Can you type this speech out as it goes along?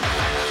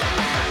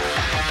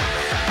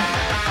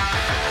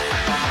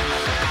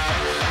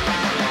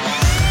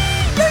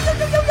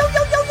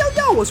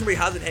what's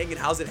everybody? How's it hanging?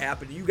 How's it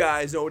happening? You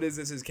guys know what it is.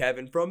 This is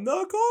Kevin from the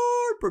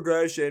Chord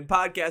Progression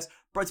Podcast,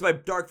 brought to you by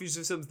Dark Future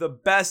Systems, the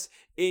best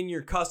in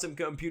your custom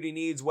computing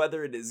needs,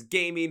 whether it is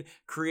gaming,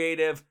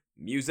 creative,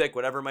 music,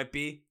 whatever it might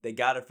be, they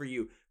got it for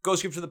you. Go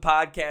subscribe to the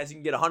podcast. You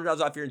can get $100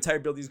 off your entire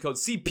build. Use code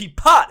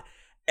CPPOD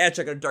at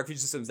checkout at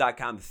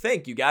darkfuturesystems.com.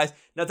 Thank you, guys.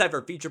 Now time for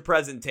a feature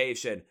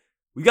presentation.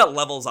 We got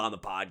Levels on the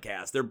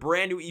podcast. Their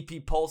brand new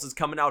EP Pulse is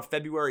coming out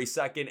February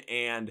 2nd,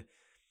 and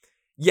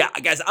yeah,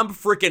 guys, I'm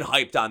freaking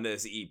hyped on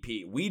this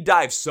EP. We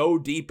dive so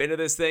deep into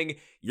this thing.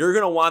 You're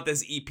going to want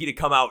this EP to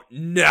come out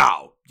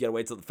now. You got to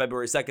wait till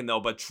February 2nd,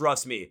 though, but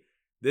trust me,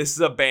 this is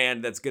a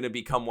band that's going to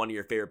become one of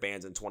your favorite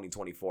bands in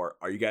 2024.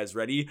 Are you guys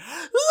ready?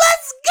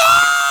 Let's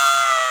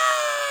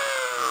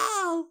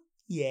go!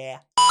 Yeah.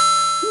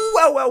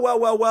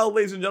 Well,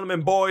 ladies and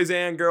gentlemen, boys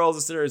and girls,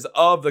 listeners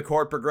of the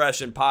Chord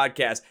Progression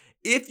Podcast.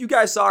 If you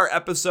guys saw our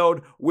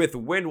episode with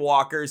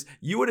Windwalkers,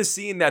 you would have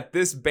seen that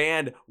this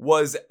band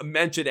was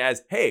mentioned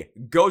as, hey,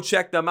 go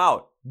check them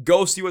out.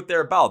 Go see what they're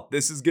about.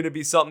 This is going to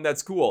be something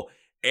that's cool.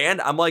 And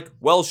I'm like,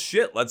 well,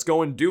 shit, let's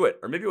go and do it.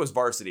 Or maybe it was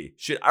Varsity.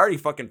 Shit, I already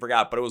fucking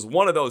forgot, but it was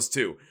one of those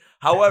two.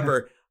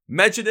 However,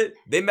 mentioned it.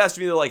 They messaged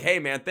me. They're like, hey,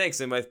 man,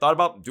 thanks. And I thought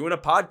about doing a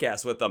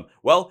podcast with them.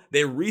 Well,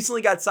 they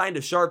recently got signed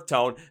to Sharp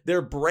Tone.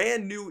 Their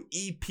brand new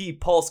EP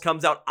Pulse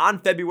comes out on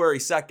February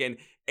 2nd.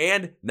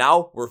 And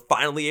now we're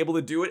finally able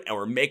to do it, and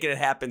we're making it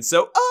happen.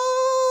 So,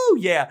 oh,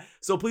 yeah.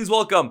 So please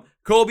welcome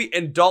Kobe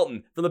and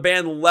Dalton from the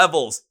band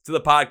Levels to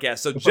the podcast.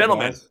 So,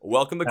 gentlemen,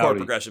 welcome to the Chord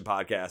Progression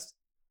Podcast.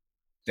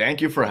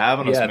 Thank you for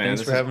having us, man.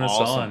 Thanks for having us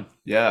on.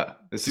 Yeah,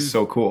 this is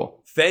so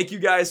cool. Thank you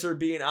guys for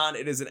being on.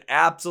 It is an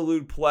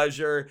absolute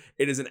pleasure.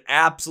 It is an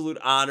absolute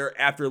honor.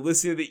 After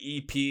listening to the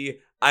EP,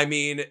 I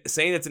mean,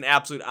 saying it's an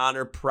absolute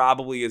honor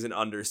probably is an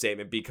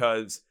understatement,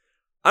 because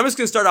I'm just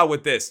going to start out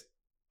with this.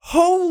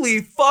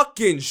 Holy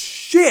fucking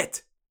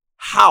shit.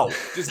 How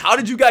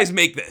did you guys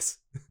make this?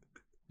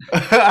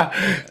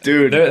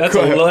 Dude, that's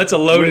a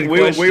loaded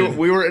question.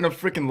 We were in a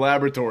freaking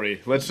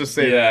laboratory. Let's just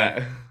say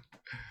that.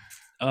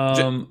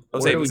 Where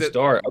do we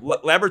start?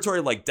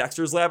 Laboratory, like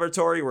Dexter's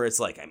Laboratory, where it's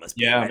like, I must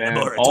be in my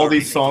laboratory. All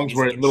these songs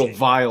were in little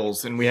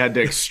vials, and we had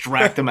to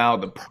extract them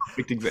out. The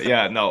perfect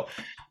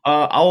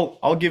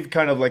I'll give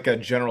kind of like a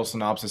general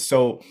synopsis.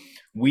 So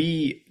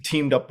we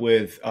teamed up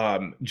with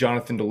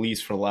Jonathan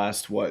DeLeese for the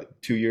last,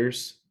 2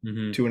 years?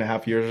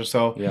 2.5 years or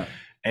so. Yeah.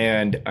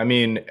 And I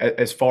mean,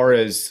 as far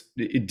as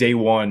day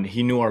one,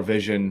 he knew our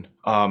vision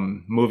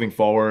moving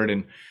forward.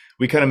 And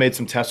we kind of made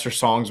some tester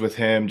songs with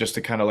him just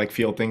to kind of like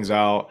feel things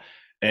out.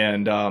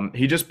 And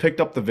he just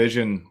picked up the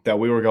vision that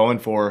we were going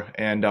for.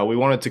 And we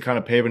wanted to kind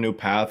of pave a new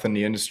path in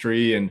the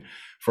industry and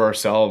for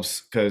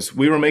ourselves, because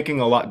we were making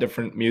a lot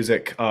different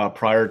music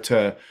prior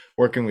to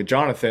working with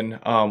Jonathan.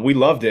 We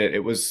loved it.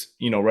 It was,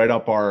 right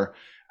up our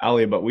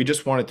alley, but we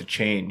just wanted to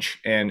change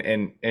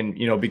and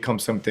become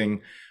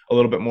something a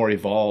little bit more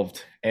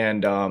evolved.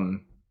 And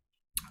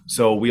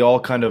so we all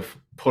kind of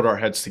put our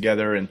heads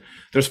together, and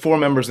there's 4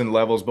 members in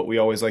Levels, but we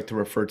always like to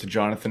refer to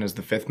Jonathan as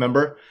the 5th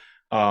member.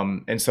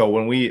 And so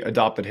when we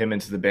adopted him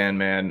into the band,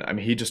 man, I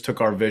mean, he just took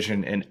our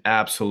vision and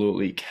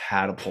absolutely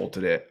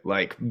catapulted it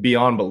like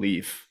beyond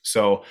belief.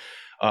 So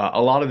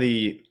a lot of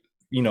the,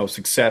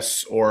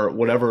 success or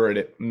whatever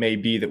it may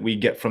be that we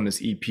get from this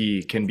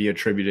EP can be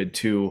attributed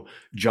to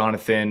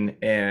Jonathan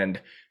and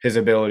his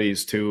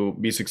abilities to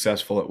be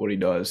successful at what he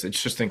does.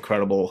 It's just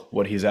incredible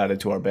what he's added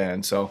to our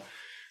band. So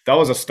that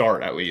was a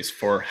start, at least,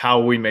 for how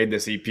we made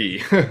this EP.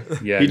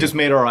 He just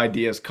made our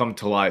ideas come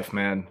to life,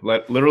 man.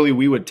 Literally,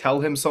 we would tell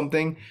him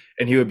something,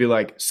 and he would be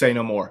like, say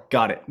no more.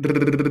 Got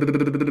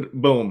it.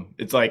 Boom.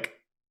 It's like,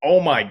 oh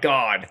my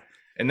God.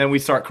 And then we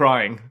start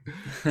crying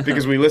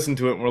because we listened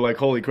to it, and we're like,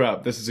 holy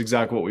crap, this is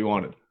exactly what we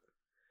wanted.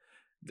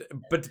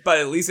 But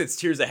at least it's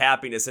tears of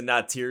happiness and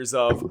not tears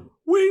of,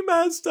 we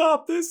messed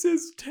up, this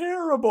is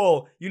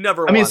terrible. You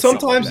never want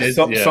sometimes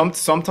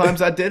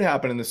that did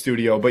happen in the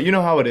studio, but you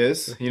know how it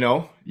is.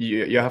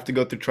 You have to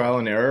go through trial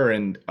and error,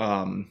 and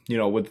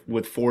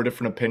with 4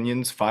 different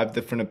opinions, 5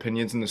 different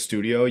opinions in the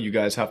studio, you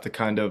guys have to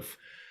kind of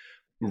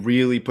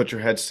really put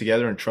your heads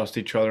together and trust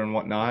each other and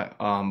whatnot.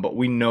 But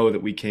we know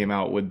that we came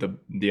out with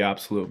the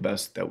absolute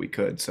best that we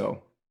could.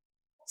 So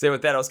same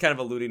with that. I was kind of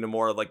alluding to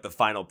more of like the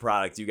final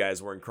product. You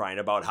guys weren't crying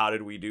about how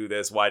did we do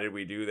this? Why did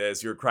we do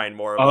this? You were crying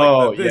more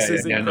of this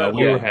is incredible.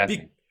 No, we were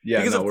happy.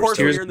 Because of course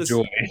when you're in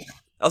the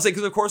I'll say,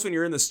 because of course when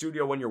you're in the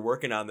studio, when you're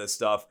working on this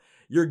stuff,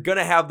 you're going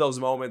to have those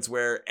moments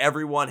where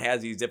everyone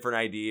has these different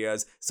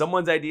ideas.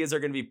 Someone's ideas are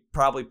going to be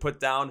probably put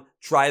down,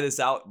 try this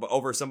out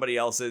over somebody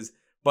else's.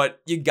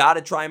 But you got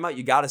to try them out.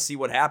 You got to see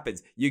what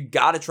happens. You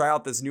got to try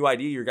out this new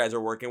idea you guys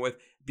are working with,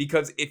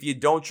 because if you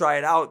don't try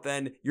it out,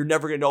 then you're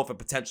never going to know if it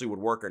potentially would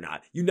work or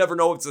not. You never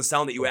know if it's the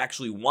sound that you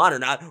actually want or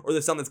not, or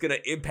the sound that's going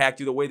to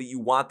impact you the way that you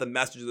want the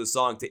message of the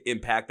song to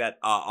impact that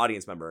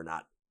audience member or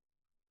not.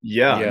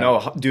 Yeah,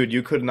 no, dude,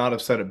 you could not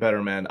have said it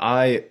better, man.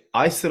 I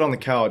sit on the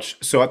couch.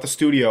 So at the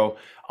studio,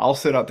 I'll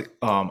sit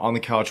on the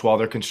couch while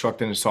they're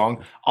constructing a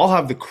song. I'll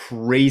have the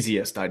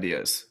craziest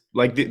ideas.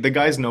 Like the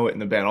guys know it in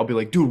the band. I'll be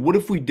like, dude, what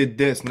if we did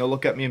this? And they'll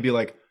look at me and be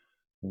like,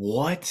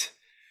 what?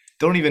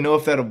 don't even know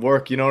if that'll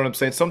work. You know what I'm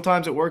saying?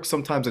 Sometimes it works,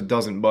 sometimes it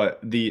doesn't. But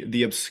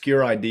the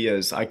obscure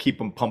ideas, I keep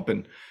them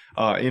pumping.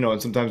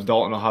 And sometimes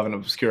Dalton will have an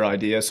obscure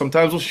idea.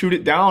 Sometimes we'll shoot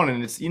it down,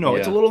 and it's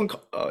it's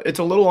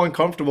a little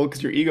uncomfortable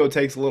because your ego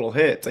takes a little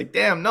hit. It's like,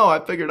 damn, no, I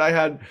figured I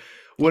had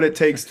what it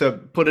takes to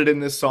put it in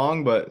this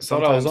song, but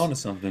sometimes thought I was onto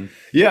something.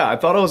 Yeah, I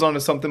thought I was onto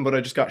something, but I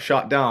just got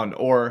shot down.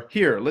 Or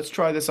here, let's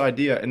try this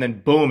idea, and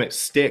then boom, it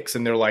sticks,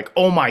 and they're like,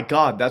 oh my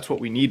God, that's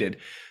what we needed.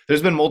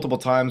 There's been multiple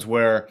times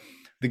where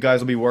the guys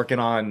will be working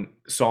on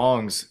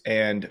songs,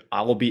 and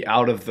I will be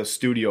out of the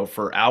studio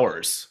for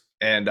hours.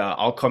 And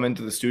I'll come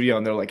into the studio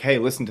and they're like, hey,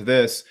 listen to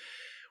this.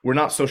 We're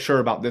not so sure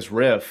about this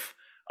riff.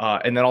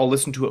 And then I'll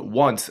listen to it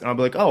once and I'll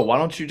be like, oh, why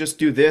don't you just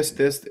do this,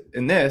 this,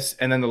 and this?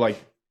 And then they're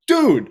like,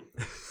 dude,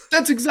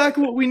 that's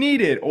exactly what we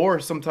needed. Or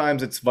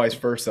sometimes it's vice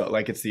versa.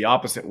 Like it's the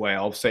opposite way.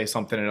 I'll say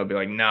something and it'll be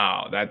like,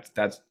 no,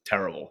 that's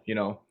terrible, you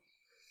know?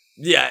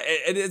 Yeah,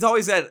 and it's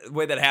always that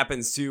way that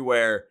happens too,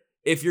 where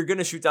if you're going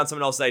to shoot down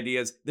someone else's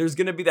ideas, there's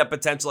going to be that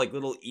potential like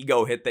little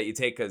ego hit that you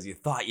take because you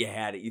thought you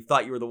had it. You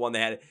thought you were the one that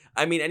had it.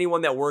 I mean,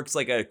 anyone that works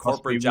like a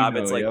corporate job,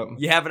 it's like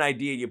you have an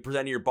idea, you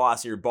present to your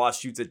boss, and your boss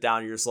shoots it down.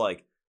 And you're just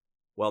like,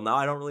 well, now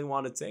I don't really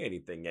want to say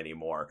anything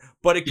anymore.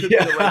 But it could be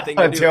the right thing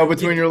to do. Tail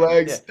between your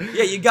legs.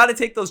 Yeah, you got to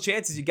take those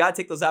chances. You got to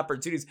take those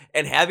opportunities.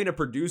 And having a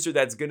producer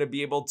that's going to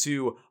be able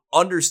to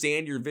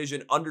understand your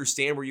vision,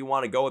 understand where you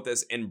want to go with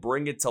this, and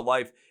bring it to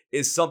life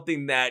is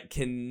something that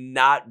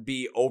cannot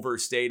be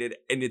overstated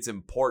in its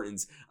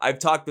importance. I've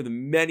talked with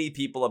many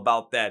people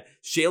about that.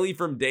 Shaley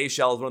from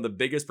Dayshell is one of the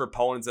biggest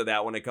proponents of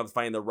that when it comes to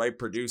finding the right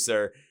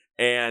producer.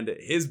 And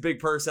his big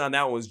person on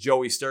that one was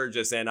Joey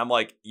Sturgis. And I'm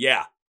like,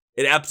 yeah,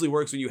 it absolutely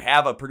works when you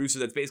have a producer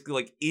that's basically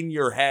like in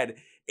your head,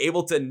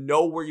 able to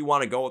know where you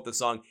want to go with the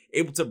song,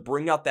 able to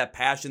bring out that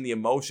passion, the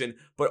emotion,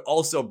 but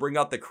also bring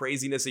out the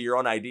craziness of your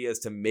own ideas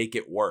to make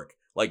it work.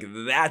 Like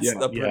that's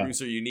the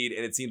producer you need.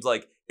 And it seems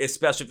like,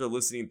 especially if they're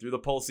listening through the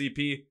Pulse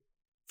EP,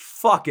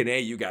 fucking A,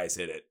 you guys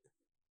hit it.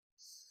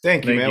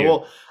 Thank you, man.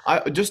 Well,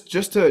 I just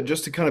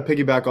to kind of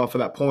piggyback off of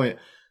that point,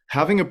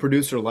 having a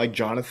producer like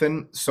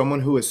Jonathan,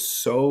 someone who is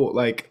so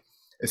like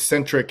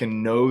eccentric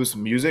and knows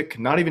music,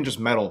 not even just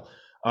metal.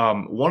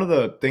 One of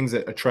the things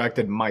that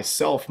attracted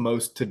myself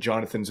most to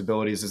Jonathan's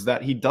abilities is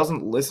that he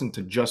doesn't listen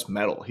to just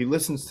metal. He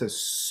listens to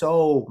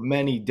so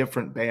many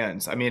different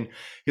bands. I mean,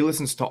 he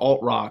listens to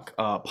alt rock,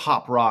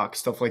 pop rock,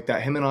 stuff like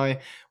that. Him and I,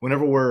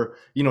 whenever we're,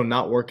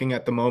 not working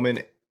at the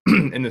moment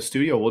in the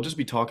studio, we'll just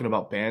be talking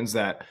about bands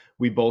that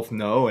we both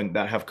know and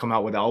that have come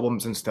out with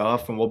albums and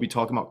stuff. And we'll be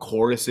talking about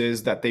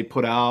choruses that they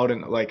put out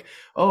and like,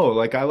 oh,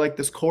 like I like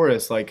this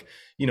chorus, like,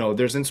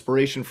 there's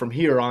inspiration from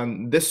here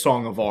on this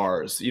song of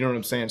ours, you know what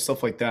I'm saying?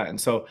 Stuff like that.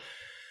 And so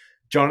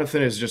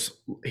Jonathan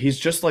he's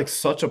just like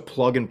such a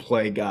plug and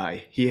play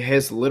guy. He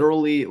has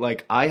literally,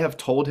 like, I have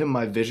told him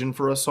my vision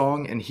for a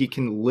song and he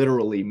can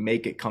literally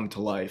make it come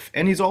to life.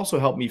 And he's also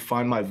helped me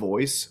find my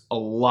voice a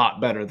lot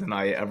better than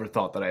I ever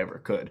thought that I ever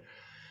could.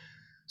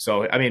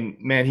 So, I mean,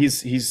 man,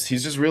 he's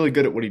just really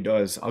good at what he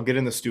does. I'll get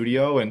in the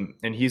studio and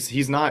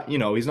he's not,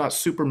 he's not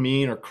super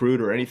mean or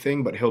crude or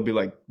anything, but he'll be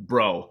like,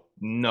 bro,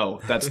 no,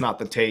 that's not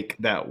the take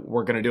that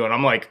we're going to do. And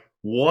I'm like,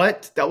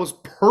 what? That was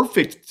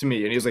perfect to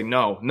me. And he's like,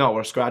 no,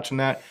 we're scratching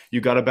that.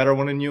 You got a better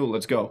one than you.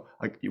 Let's go.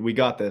 Like, we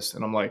got this.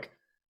 And I'm like,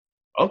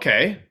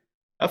 okay.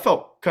 That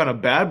felt kind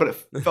of bad, but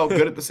it felt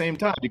good at the same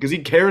time because he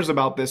cares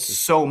about this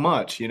so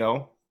much,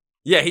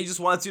 Yeah, he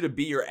just wants you to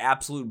be your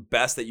absolute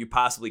best that you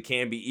possibly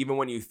can be, even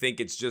when you think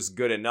it's just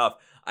good enough.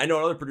 I know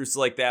another producer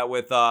like that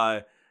with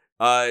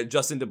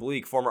Justin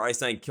DeBleek, former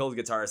Ice Nine Kills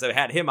guitarist. I've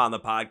had him on the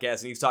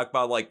podcast, and he's talked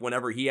about like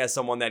whenever he has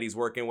someone that he's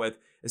working with,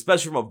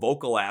 especially from a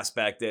vocal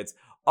aspect, it's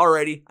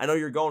alrighty, I know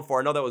you're going for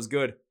it. I know that was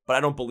good, but I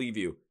don't believe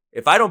you.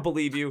 If I don't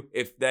believe you,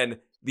 if then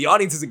the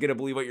audience isn't going to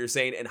believe what you're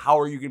saying, and how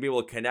are you going to be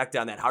able to connect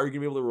on that? How are you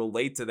going to be able to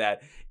relate to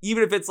that?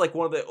 Even if it's like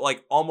one of the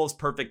like almost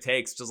perfect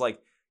takes, just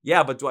like,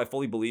 yeah, but do I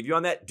fully believe you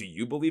on that? Do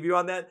you believe you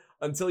on that?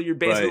 Until you're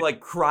basically like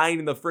crying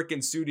in the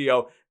freaking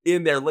studio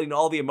in there, letting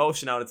all the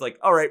emotion out. It's like,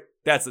 all right,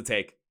 that's the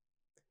take.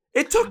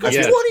 It took us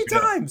 20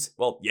 times.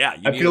 Well, yeah,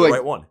 you need the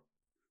right one.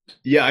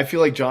 Yeah, I feel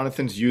like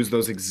Jonathan's used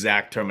those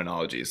exact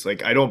terminologies.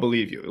 Like, I don't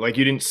believe you. Like,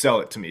 you didn't sell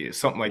it to me.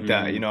 Something like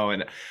that,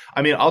 And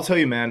I mean, I'll tell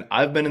you, man,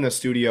 I've been in the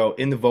studio,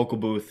 in the vocal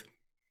booth,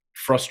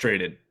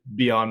 frustrated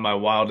beyond my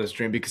wildest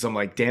dream because I'm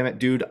like, damn it,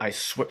 dude, I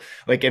swear.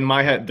 Like, in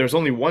my head, there's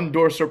only one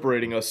door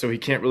separating us, so he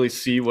can't really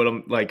see what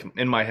I'm like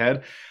in my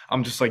head.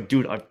 I'm just like,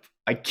 dude,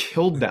 I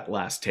killed that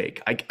last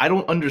take. I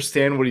don't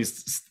understand what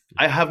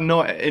I have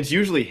no, it's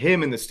usually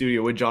him in the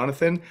studio with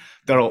Jonathan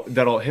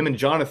him and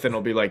Jonathan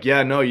will be like,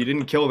 yeah, no, you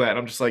didn't kill that. And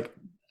I'm just like,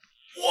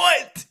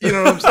 what? You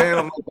know what I'm saying?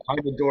 I'm like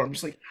behind the door. I'm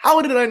just like,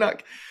 how did I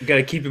not? You got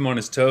to keep him on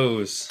his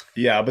toes.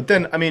 Yeah. But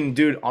then, I mean,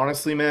 dude,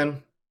 honestly,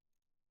 man,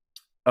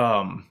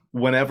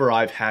 whenever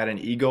I've had an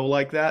ego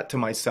like that to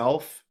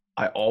myself,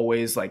 I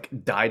always like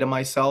die to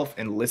myself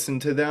and listen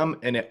to them.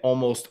 And it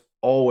almost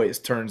always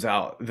turns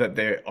out that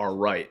they are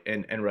right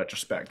in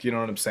retrospect. You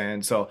know what I'm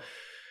saying? So,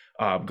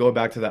 going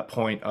back to that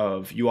point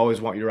of you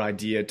always want your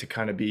idea to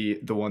kind of be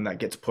the one that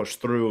gets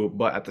pushed through,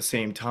 but at the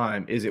same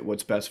time, is it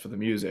what's best for the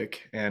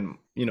music? And,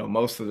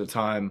 most of the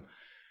time,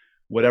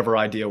 whatever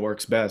idea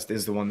works best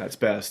is the one that's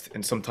best.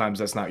 And sometimes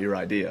that's not your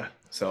idea.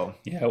 So,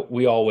 Yeah,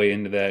 we all weigh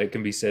into that. It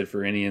can be said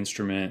for any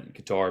instrument,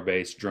 guitar,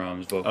 bass,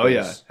 drums, vocals. oh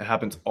yeah, it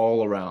happens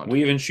all around.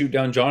 We even shoot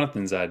down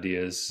Jonathan's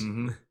ideas.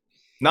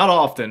 Not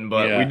often,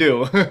 but we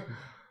do.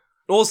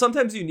 Well,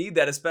 sometimes you need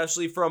that,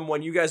 especially from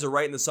when you guys are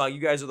writing the song. You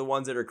guys are the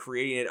ones that are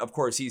creating it. Of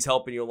course, he's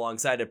helping you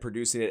alongside it,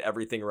 producing it,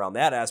 everything around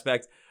that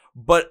aspect.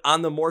 But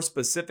on the more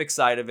specific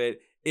side of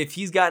it, if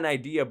he's got an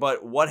idea,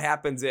 but what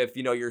happens if,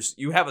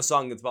 you have a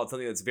song that's about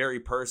something that's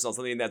very personal,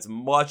 something that's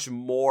much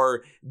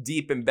more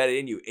deep embedded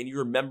in you, and you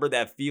remember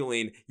that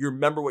feeling, you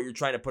remember what you're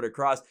trying to put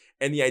across,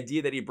 and the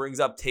idea that he brings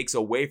up takes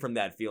away from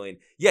that feeling.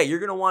 Yeah, you're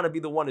going to want to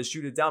be the one to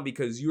shoot it down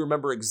because you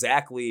remember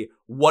exactly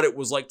what it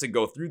was like to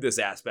go through this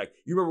aspect.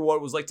 You remember what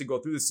it was like to go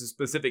through this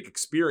specific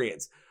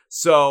experience.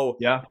 So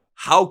Yeah.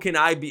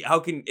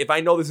 if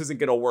I know this isn't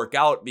going to work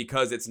out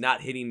because it's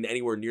not hitting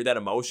anywhere near that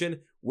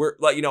emotion, we're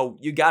like,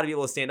 you got to be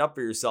able to stand up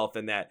for yourself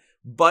in that.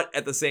 But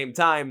at the same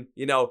time,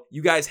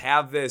 you guys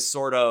have this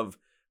sort of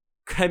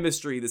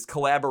chemistry, this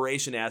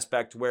collaboration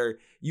aspect where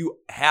you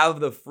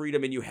have the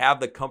freedom and you have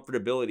the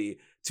comfortability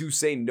to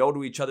say no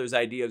to each other's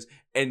ideas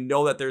and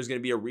know that there's going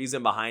to be a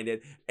reason behind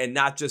it, and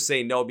not just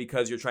say no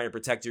because you're trying to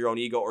protect your own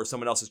ego or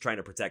someone else is trying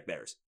to protect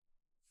theirs.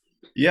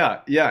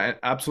 Yeah,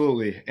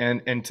 absolutely.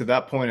 And to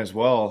that point as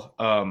well,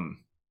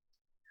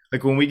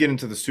 like when we get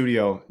into the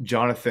studio,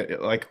 Jonathan,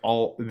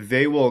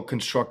 they will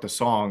construct a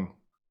song,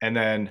 and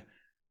then,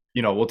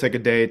 we'll take a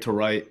day to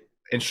write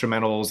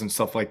instrumentals and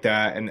stuff like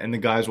that. And the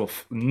guys will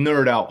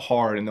nerd out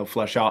hard and they'll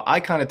flesh out. I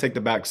kind of take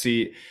the back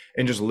seat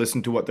and just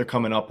listen to what they're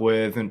coming up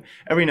with. And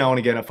every now and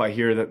again, if I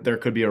hear that there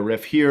could be a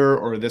riff here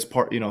or this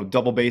part,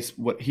 double bass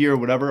here,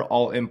 whatever,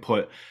 I'll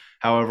input.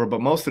 However, but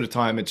most of the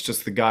time it's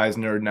just the guys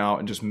nerding out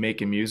and just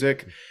making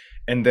music.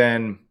 And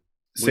then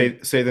say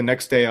the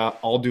next day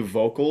I'll do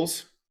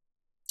vocals.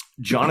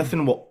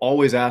 Jonathan will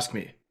always ask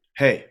me,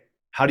 "Hey,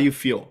 how do you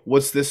feel?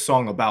 What's this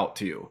song about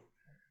to you?"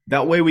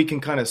 That way we can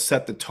kind of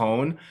set the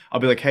tone. I'll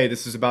be like, "Hey,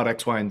 this is about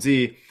X, Y, and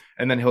Z."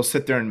 And then he'll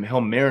sit there and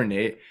he'll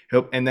marinate.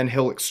 And then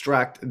he'll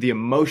extract the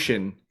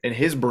emotion in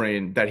his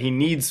brain that he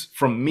needs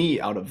from me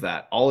out of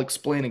that. I'll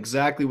explain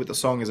exactly what the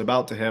song is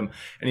about to him.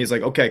 And he's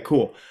like, "Okay,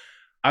 cool.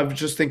 I was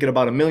just thinking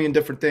about a million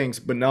different things,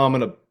 but now I'm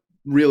going to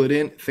reel it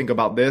in, think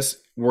about this.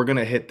 We're going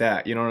to hit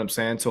that." You know what I'm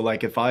saying? So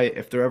like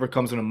if there ever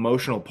comes an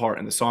emotional part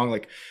in the song,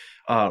 like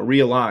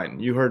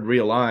Realign, you heard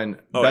Realign.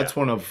 That's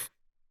one of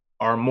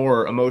our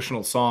more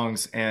emotional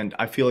songs. And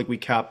I feel like we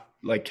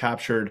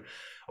captured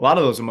a lot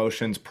of those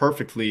emotions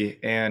perfectly.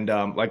 And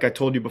like I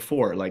told you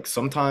before, like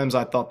sometimes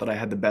I thought that I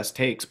had the best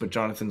takes, but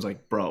Jonathan's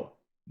like, "Bro,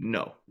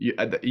 no,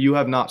 you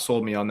have not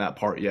sold me on that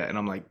part yet." And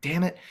I'm like,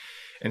 "Damn it."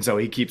 And so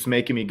he keeps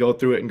making me go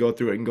through it and go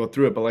through it and go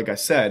through it. But like I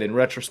said, in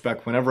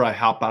retrospect, whenever I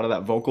hop out of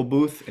that vocal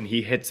booth and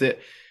he hits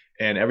it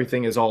and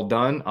everything is all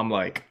done, I'm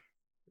like,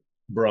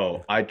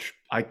 "Bro,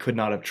 I could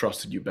not have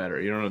trusted you better."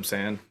 You know what I'm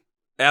saying?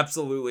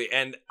 Absolutely.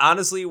 And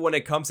honestly, when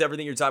it comes to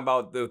everything you're talking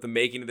about, the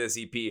making of this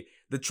EP,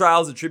 the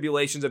trials and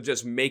tribulations of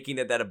just making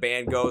it that a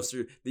band goes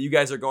through, that you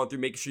guys are going through,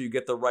 making sure you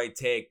get the right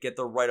take, get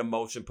the right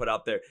emotion put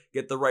out there,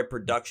 get the right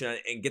production,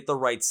 and get the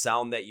right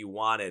sound that you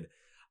wanted.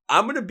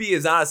 I'm going to be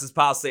as honest as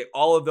possible, say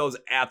all of those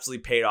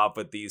absolutely paid off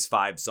with these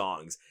 5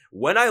 songs.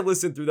 When I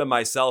listened through them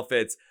myself,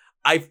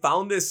 I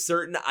found this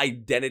certain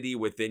identity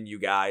within you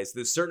guys,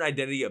 this certain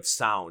identity of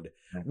sound.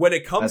 When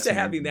it comes to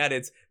having that,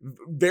 it's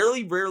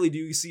very rarely do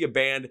you see a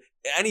band,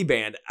 any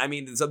band. I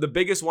mean, so the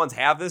biggest ones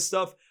have this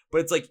stuff, but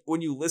it's like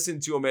when you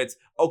listen to them, it's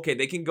okay,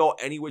 they can go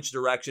any which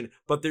direction,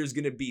 but there's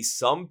going to be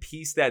some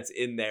piece that's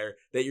in there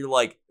that you're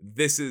like,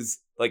 this is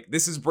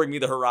Bring Me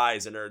the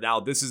Horizon, or now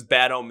this is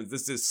Bad Omens,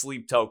 this is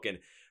Sleep Token.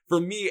 For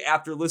me,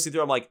 after listening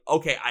through, I'm like,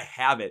 okay, I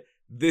have it.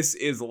 This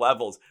is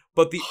Levels.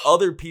 But the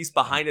other piece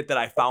behind it that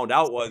I found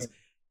out was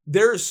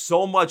there's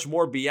so much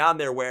more beyond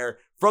there, where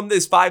from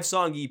this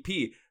 5-song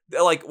EP,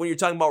 like when you're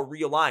talking about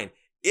Realign,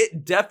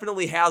 it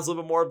definitely has a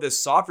little bit more of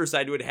this softer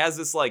side to it. It has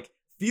this like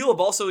feel of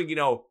also,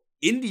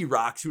 indie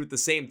rock to it at the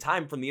same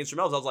time from the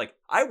instrumentals. I was like,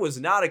 I was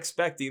not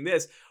expecting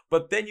this.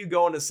 But then you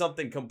go into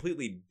something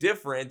completely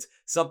different,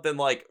 something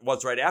like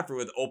what's right after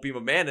with Opium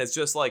of Man. It's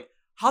just like,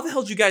 how the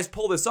hell did you guys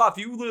pull this off?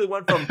 You literally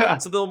went from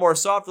something a little more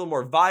soft, a little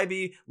more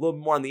vibey, a little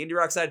more on the indie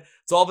rock side,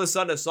 to all of a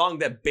sudden a song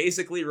that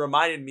basically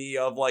reminded me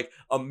of like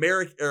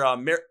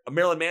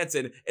Marilyn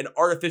Manson, an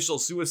artificial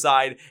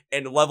suicide,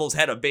 and Levels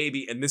had a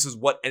baby, and this is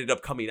what ended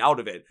up coming out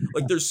of it.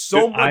 Like there's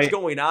so much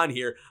going on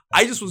here.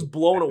 I just was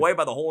blown away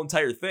by the whole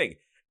entire thing.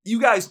 You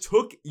guys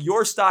took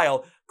your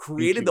style,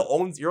 created your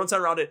own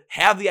sound around it,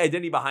 have the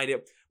identity behind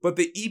it, but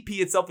the EP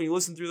itself, when you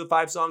listen through the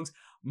 5 songs,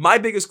 my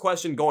biggest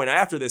question going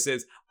after this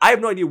is, I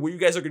have no idea where you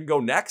guys are going to go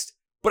next,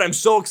 but I'm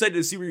so excited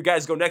to see where you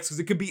guys go next because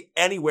it could be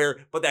anywhere,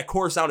 but that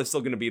core sound is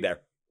still going to be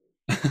there.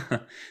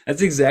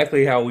 That's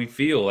exactly how we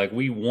feel. Like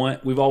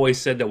we've always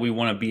said that we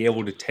want to be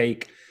able to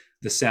take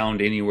the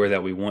sound anywhere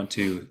that we want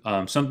to.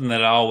 Something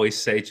that I always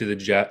say to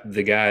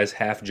the guys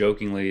half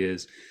jokingly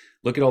is,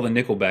 look at all the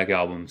Nickelback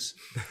albums.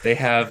 They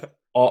have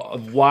a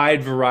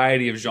wide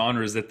variety of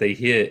genres that they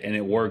hit, and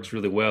it works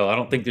really well. I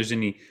don't think there's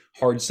any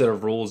hard set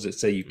of rules that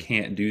say you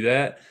can't do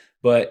that.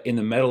 But in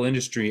the metal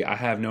industry, I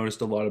have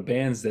noticed a lot of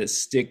bands that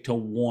stick to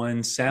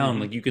one sound.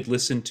 Like you could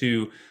listen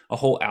to a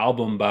whole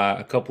album by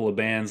a couple of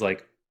bands,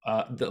 like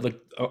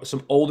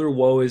some older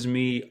Woe Is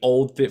Me,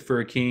 old Fit for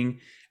a King,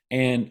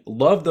 and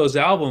love those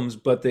albums,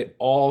 but they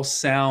all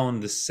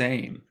sound the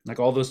same. Like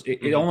all those,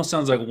 it almost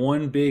sounds like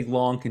one big,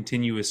 long,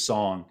 continuous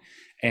song.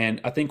 And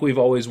I think we've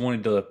always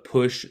wanted to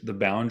push the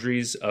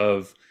boundaries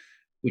of,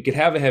 we could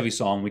have a heavy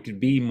song, we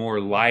could be more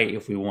light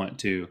if we want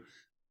to.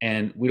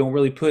 And we don't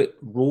really put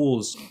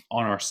rules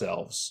on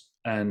ourselves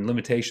and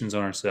limitations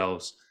on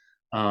ourselves.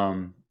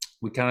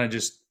 We kind of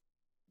just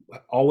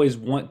always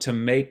want to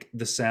make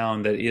the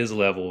sound that is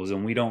levels.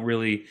 And we don't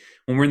really,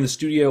 when we're in the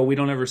studio, we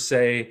don't ever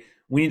say,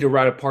 we need to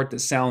write a part that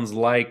sounds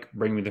like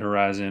Bring Me the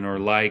Horizon or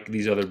like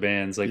these other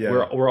bands. Like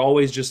we're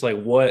always just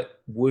like, what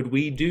would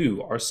we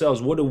do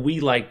ourselves? What do we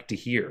like to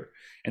hear?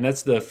 And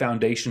that's the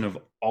foundation of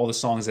all the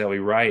songs that we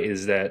write,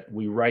 is that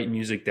we write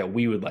music that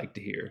we would like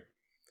to hear.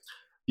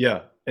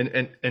 Yeah.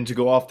 And to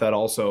go off that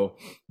also,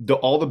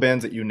 all the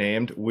bands that you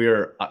named,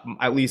 we're,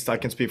 at least I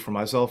can speak for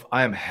myself,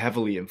 I am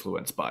heavily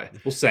influenced by.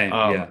 Well, same,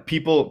 yeah.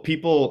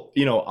 People,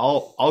 you know,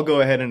 I'll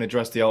go ahead and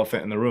address the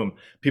elephant in the room.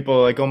 People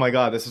are like, oh my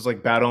God, this is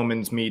like Bad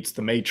Omens meets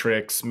The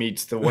Matrix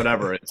meets the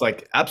whatever. It's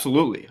like,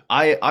 absolutely.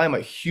 I am a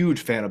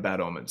huge fan of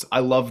Bad Omens. I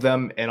love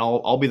them, and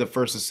I'll be the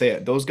first to say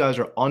it. Those guys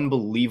are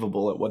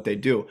unbelievable at what they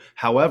do.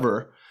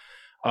 However,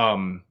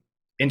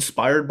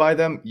 inspired by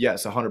them,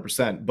 yes,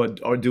 100%.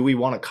 But or do we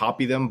want to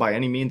copy them by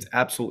any means?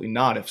 Absolutely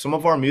not. If some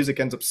of our music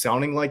ends up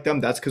sounding like them,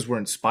 that's because we're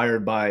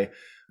inspired by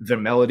their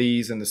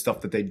melodies and the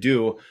stuff that they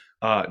do.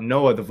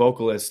 Noah, the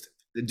vocalist,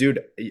 dude,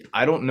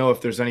 I don't know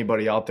if there's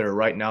anybody out there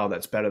right now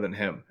that's better than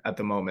him at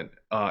the moment.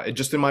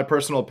 Just in my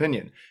personal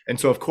opinion. And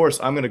so, of course,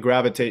 I'm going to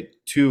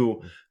gravitate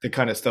to the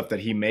kind of stuff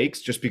that he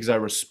makes, just because I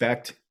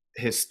respect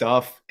his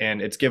stuff,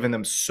 and it's given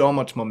them so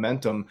much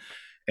momentum,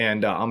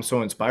 and I'm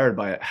so inspired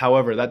by it.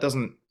 However, that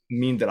doesn't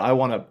mean that I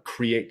want to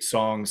create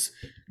songs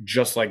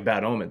just like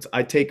Bad Omens.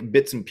 I take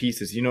bits and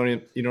pieces. You know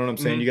what I'm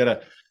saying? You got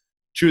to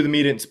chew the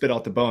meat and spit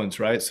out the bones,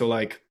 right? So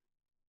like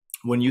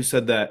when you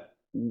said that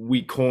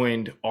we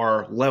coined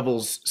our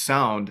levels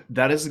sound,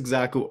 that is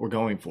exactly what we're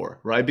going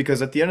for, right?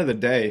 Because at the end of the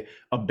day,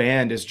 a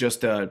band is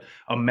just a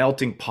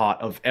melting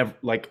pot of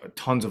like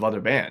tons of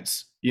other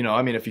bands. You know,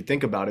 I mean, if you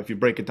think about it, if you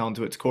break it down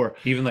to its core,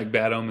 even like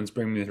Bad Omens,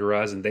 Bring Me the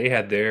Horizon, they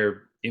had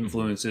their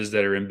influences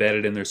that are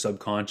embedded in their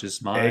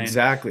subconscious mind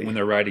exactly when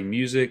they're writing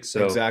music.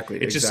 So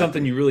it's just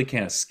something you really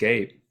can't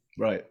escape.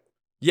 Right.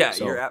 Yeah,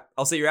 so,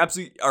 I'll say you're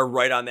absolutely are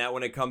right on that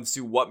when it comes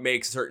to what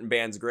makes certain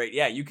bands great.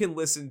 Yeah, you can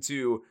listen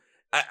to,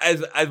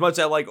 as much as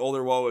I like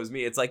Older Woe Is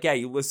Me, it's like, yeah,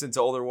 you listen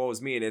to Older Woe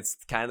Is Me and it's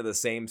kind of the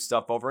same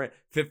stuff over it.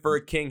 Fit for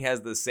a King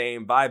has the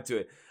same vibe to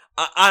it.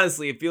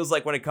 Honestly, it feels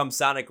like when it comes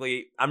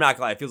sonically, I'm not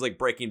gonna lie, it feels like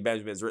Breaking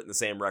Benjamin has written the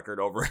same record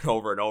over and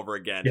over and over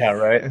again. Yeah,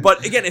 right.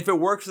 But again, if it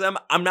works for them,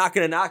 I'm not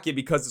gonna knock you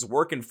because it's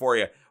working for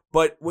you.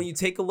 But when you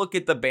take a look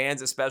at the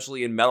bands,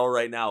 especially in metal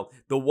right now,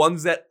 the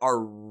ones that are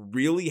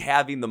really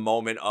having the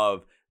moment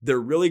of they're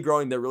really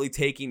growing, they're really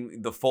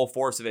taking the full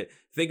force of it.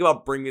 Think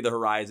about Bring Me the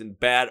Horizon,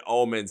 Bad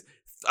Omens.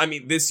 I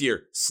mean, this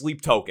year,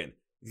 Sleep Token.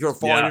 You're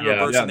falling in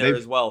reverse in there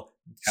as well.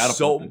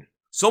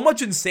 So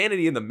much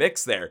insanity in the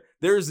mix there.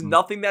 There's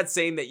nothing that's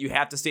saying that you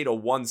have to stay to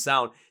one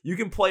sound. You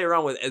can play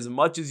around with as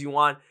much as you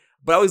want,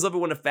 but I always love it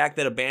when the fact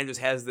that a band just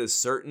has this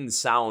certain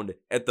sound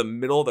at the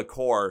middle of the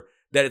core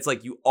that it's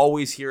like you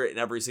always hear it in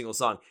every single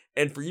song.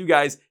 And for you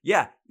guys,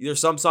 yeah,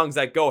 there's some songs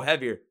that go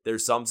heavier.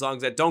 There's some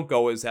songs that don't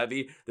go as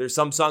heavy. There's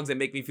some songs that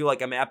make me feel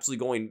like I'm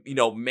absolutely going,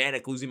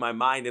 manic, losing my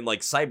mind in like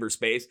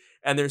cyberspace.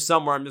 And there's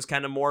some where I'm just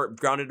kind of more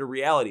grounded to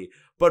reality.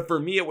 But for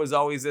me, it was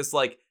always this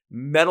like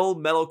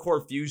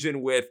metalcore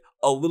fusion with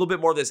a little bit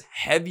more of this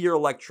heavier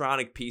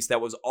electronic piece that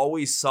was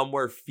always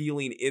somewhere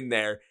feeling in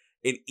there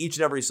in each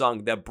and every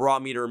song that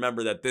brought me to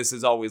remember that this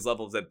is always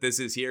levels, that this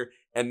is here.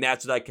 And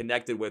that's what I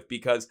connected with,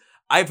 because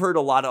I've heard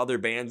a lot of other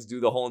bands do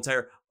the whole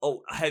entire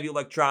heavy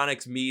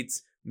electronics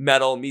meets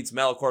metal, meets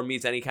metalcore,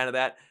 meets any kind of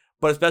that.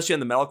 But especially on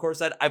the metalcore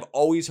side, I've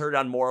always heard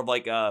on more of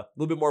like a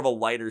little bit more of a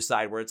lighter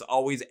side where it's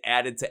always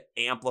added to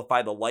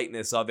amplify the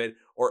lightness of it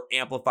or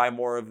amplify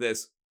more of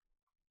this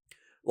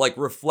like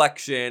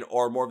reflection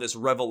or more of this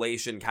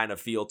revelation kind of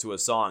feel to a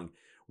song.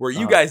 Where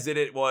you guys did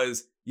it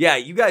was, yeah,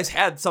 you guys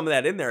had some of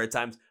that in there at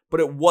times, but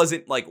it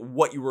wasn't like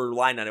what you were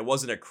relying on. It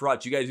wasn't a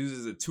crutch. You guys used it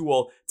as a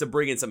tool to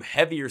bring in some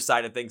heavier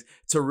side of things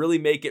to really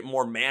make it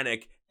more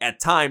manic at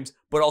times,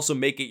 but also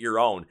make it your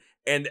own.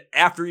 And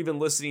after even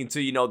listening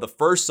to, the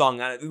first song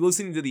on it,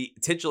 listening to the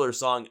titular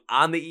song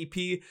on the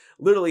EP,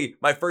 literally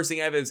my first thing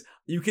I have is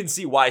you can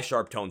see why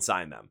Sharp Tone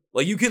signed them.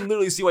 Like you can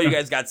literally see why you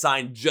guys got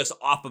signed just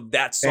off of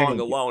that song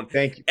alone.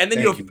 Thank you. And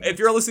then if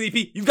you're listening to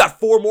the EP, you've got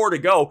 4 more to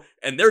go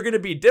and they're going to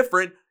be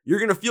different. You're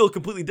going to feel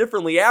completely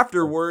differently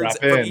afterwards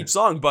from each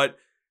song. But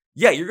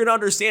yeah, you're going to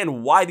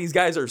understand why these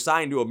guys are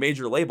signed to a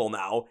major label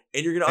now.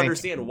 And you're going to Thank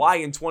understand you. why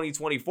in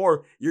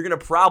 2024, you're going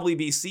to probably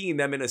be seeing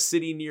them in a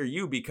city near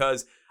you,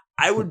 because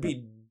I would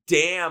be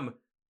damn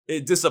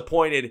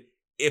disappointed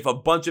if a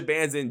bunch of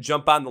bands didn't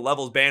jump on the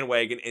Levels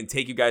bandwagon and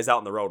take you guys out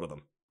on the road with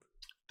them.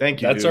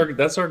 Thank you, dude.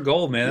 That's our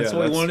goal, man. That's Yeah,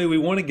 what we want to do. We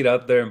want to get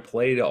out there and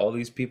play to all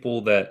these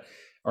people that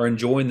are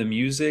enjoying the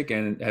music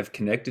and have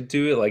connected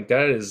to it. Like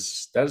that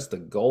is the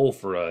goal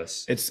for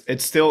us. It's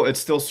still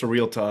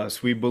surreal to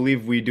us. We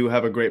believe we do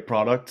have a great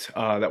product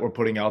that we're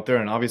putting out there,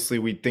 and obviously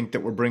we think that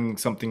we're bringing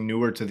something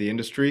newer to the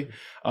industry.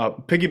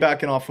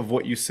 Piggybacking off of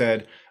what you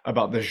said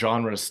about the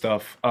genre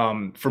stuff,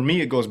 for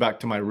me it goes back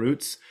to my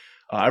roots.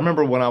 I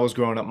remember when I was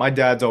growing up, my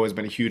dad's always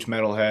been a huge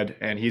metalhead,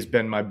 and he's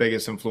been my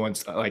biggest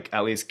influence, like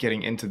at least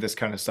getting into this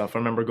kind of stuff. I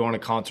remember going to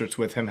concerts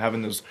with him,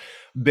 having those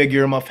big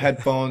earmuff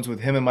headphones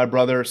with him and my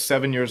brother,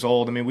 7 years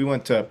old. I mean, we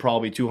went to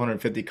probably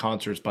 250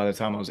 concerts by the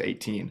time I was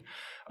 18.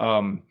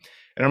 And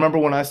I remember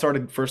when I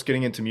started first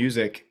getting into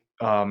music,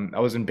 I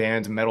was in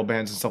bands, metal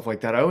bands and stuff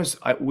like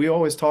that. We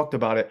always talked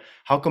about it.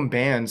 How come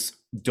bands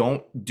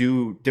don't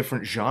do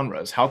different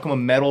genres? How come a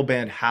metal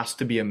band has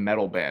to be a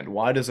metal band?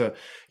 Why does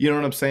you know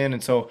what I'm saying?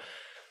 And so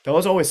that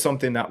was always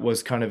something that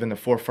was kind of in the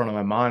forefront of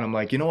my mind. I'm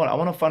like, you know what? I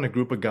want to find a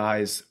group of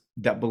guys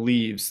that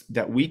believes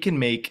that we can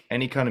make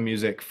any kind of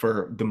music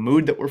for the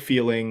mood that we're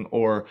feeling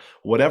or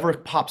whatever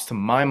pops to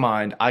my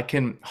mind. I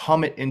can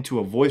hum it into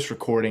a voice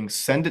recording,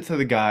 send it to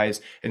the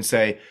guys and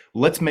say,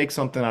 let's make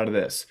something out of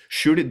this.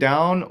 Shoot it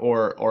down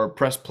or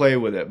press play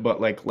with it. But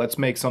like, let's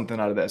make something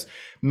out of this.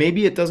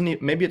 Maybe it's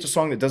a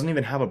song that doesn't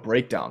even have a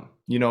breakdown.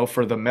 You know,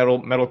 for the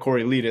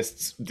metalcore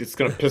elitists, it's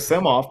going to piss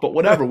them off, but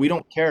whatever. We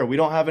don't care. We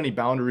don't have any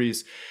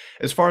boundaries.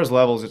 As far as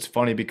Levels, it's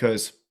funny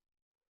because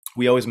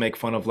we always make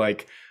fun of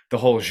like the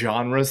whole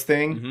genres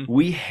thing. Mm-hmm.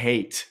 We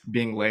hate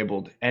being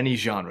labeled any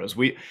genres.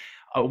 We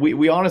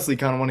honestly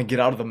kind of want to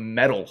get out of the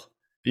metal,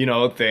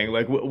 thing.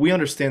 Like we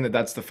understand that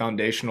that's the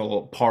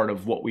foundational part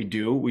of what we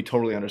do. We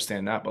totally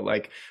understand that, but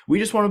like we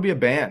just want to be a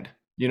band.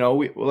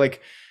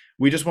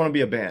 We just want to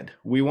be a band.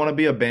 We want to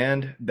be a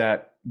band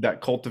that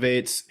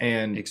cultivates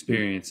and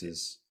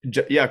Experiences.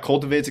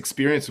 cultivates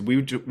experience.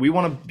 We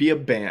want to be a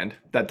band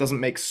that doesn't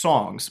make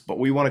songs, but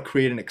we want to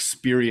create an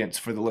experience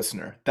for the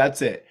listener.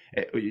 That's it.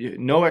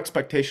 No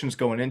expectations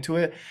going into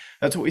it.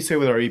 That's what we say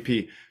with our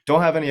EP.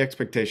 Don't have any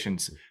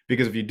expectations,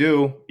 because if you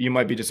do, you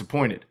might be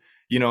disappointed.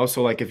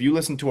 So like if you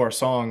listen to our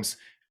songs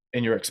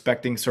and you're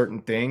expecting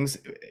certain things,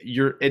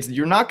 you're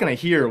not going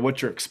to hear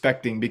what you're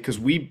expecting, because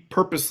we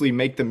purposely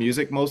make the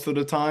music most of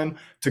the time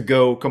to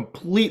go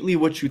completely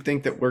what you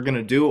think that we're going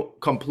to do,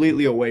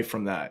 completely away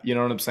from that. You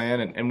know what I'm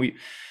saying? And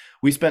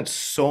we spent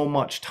so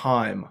much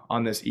time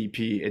on this EP.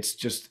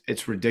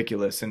 It's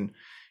ridiculous. And,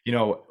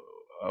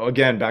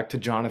 again, back to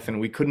Jonathan,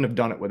 we couldn't have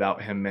done it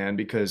without him, man,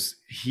 because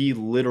he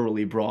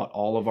literally brought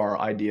all of our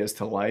ideas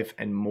to life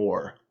and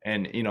more.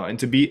 And, and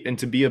to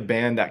be a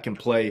band that can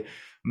play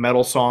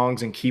metal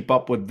songs and keep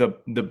up with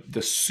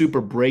the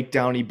super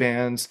breakdowny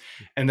bands,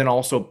 and then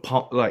also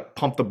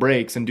pump the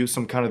brakes and do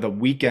some kind of the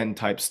Weekend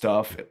type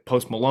stuff,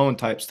 Post Malone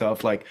type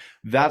stuff, like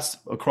that's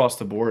across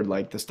the board,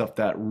 like the stuff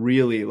that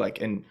really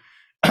like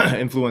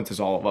influences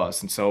all of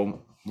us. And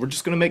so we're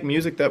just gonna make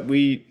music that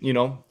we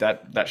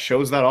that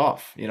shows that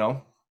off.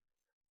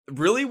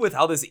 Really, with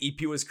how this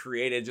EP was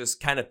created, just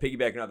kind of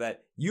piggybacking off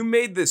that, you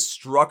made this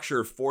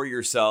structure for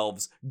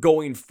yourselves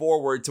going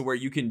forward to where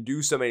you can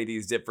do so many of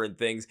these different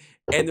things,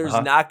 and there's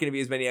not going to be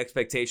as many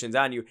expectations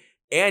on you,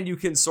 and you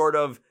can sort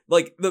of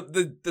like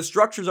the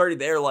structure's already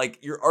there. Like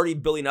you're already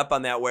building up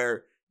on that,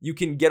 where you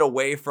can get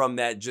away from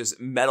that just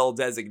metal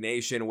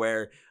designation.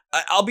 Where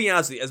I'll be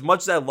honest with you, as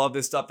much as I love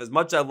this stuff, as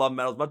much as I love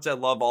metal, as much as I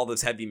love all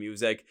this heavy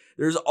music,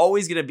 there's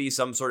always going to be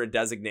some sort of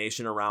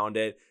designation around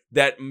it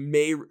that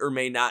may or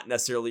may not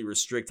necessarily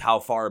restrict how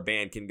far a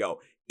band can go.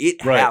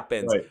 It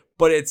happens. Right.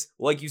 But it's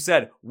like you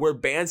said, where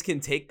bands can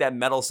take that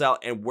metal style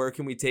and where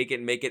can we take it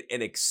and make it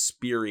an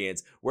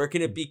experience? Where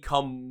can it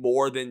become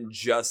more than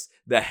just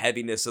the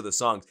heaviness of the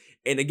songs?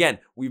 And again,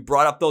 we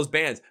brought up those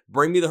bands.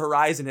 Bring Me the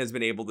Horizon has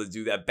been able to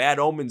do that. Bad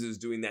Omens is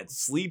doing that.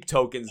 Sleep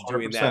Token's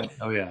doing 100%. That.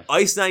 Oh yeah.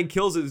 Ice Nine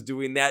Kills is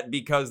doing that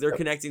because they're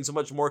connecting so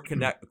much more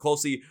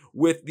closely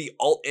with the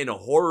alt and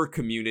horror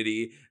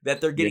community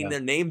that they're getting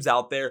their names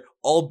out there,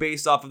 all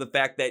based off of the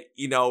fact that,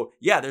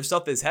 their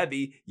stuff is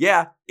heavy.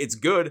 Yeah, it's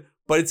good,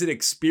 but it's an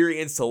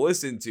experience to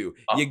listen to.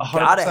 You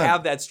gotta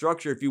have that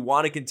structure if you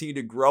want to continue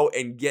to grow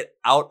and get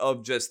out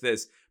of just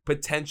this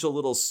potential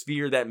little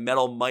sphere that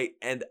metal might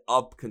end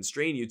up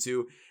constrain you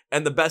to.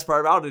 And the best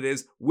part about it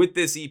is, with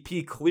this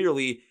EP,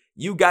 clearly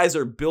you guys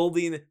are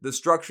building the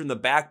structure and the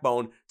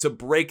backbone to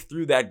break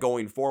through that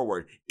going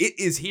forward. It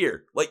is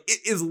here. Like, it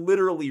is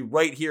literally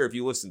right here if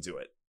you listen to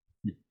it.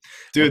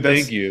 Dude,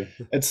 thank you.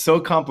 It's so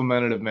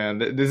complimentary, man.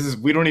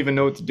 We don't even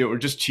know what to do. We're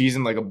just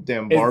cheesing like a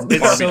damn Barbie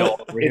doll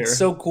over here. It's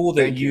so cool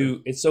that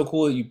it's so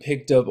cool that you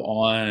picked up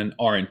on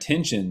our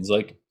intentions.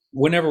 Like,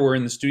 whenever we're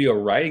in the studio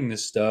writing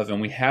this stuff and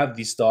we have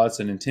these thoughts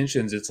and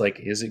intentions, it's like,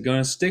 is it going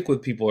to stick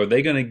with people? Are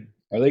they going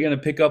to Are they going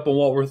to pick up on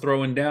what we're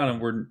throwing down?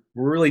 And we're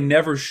really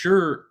never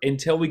sure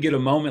until we get a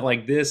moment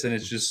like this, and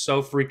it's just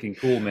so freaking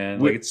cool, man.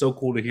 Like, it's so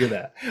cool to hear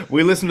that.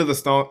 We listened to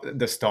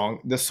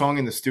the song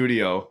in the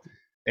studio,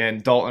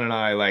 and Dalton and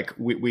I, like,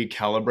 we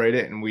calibrate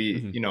it, and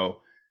we, you know,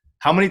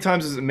 how many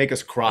times does it make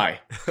us cry?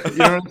 You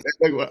know what I'm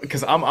saying? Like,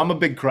 because I'm a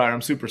big crier.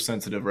 I'm super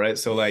sensitive, right?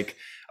 So like,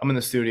 I'm in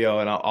the studio,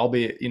 and I'll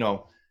be, you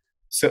know,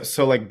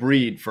 so like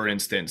Breed, for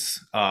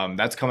instance,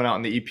 that's coming out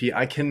in the EP.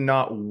 I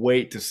cannot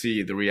wait to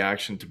see the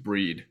reaction to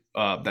Breed.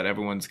 That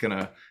everyone's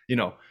gonna, you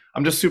know,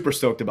 I'm just super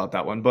stoked about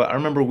that one. But I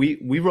remember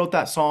we wrote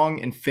that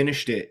song and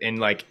finished it in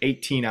like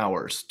 18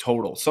 hours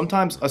total.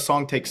 Sometimes a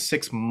song takes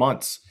 6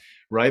 months,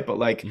 right? But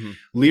like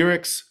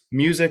lyrics,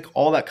 music,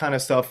 all that kind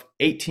of stuff,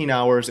 18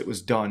 hours, it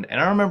was done.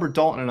 And I remember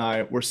Dalton and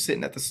I were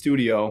sitting at the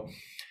studio,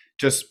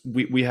 just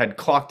we had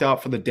clocked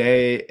out for the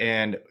day,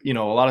 and you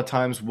know, a lot of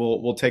times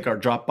we'll take our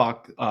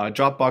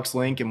Dropbox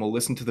link and we'll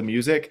listen to the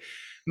music.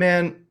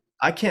 Man,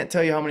 I can't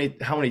tell you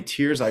how many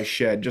tears I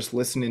shed just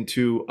listening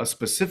to a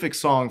specific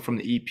song from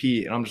the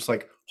EP, and I'm just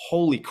like,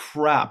 holy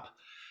crap!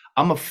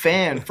 I'm a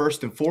fan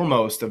first and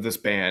foremost of this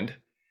band,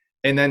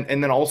 and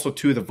then also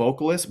to the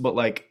vocalist. But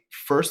like,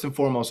 first and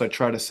foremost, I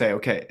try to say,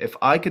 okay, if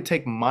I could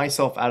take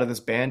myself out of this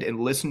band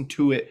and listen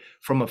to it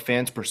from a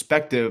fan's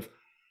perspective,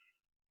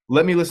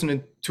 let me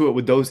listen to it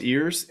with those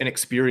ears and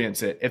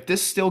experience it. If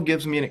this still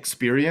gives me an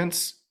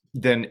experience,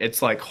 then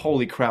it's like,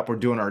 holy crap, we're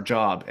doing our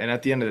job. And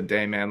at the end of the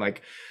day, man,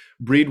 like,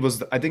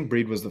 I think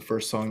Breed was the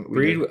first song that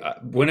we did.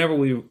 Whenever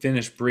we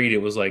finished Breed, it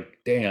was like,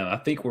 damn, I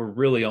think we're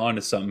really on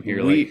to something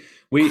here.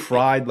 We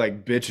cried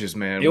like bitches,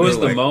 man. It was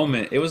the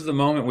moment. It was the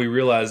moment we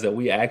realized that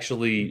we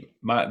actually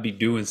might be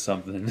doing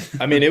something.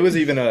 I mean, it was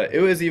even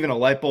a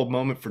light bulb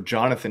moment for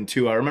Jonathan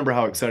too. I remember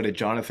how excited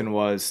Jonathan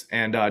was,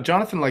 and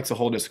Jonathan likes to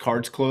hold his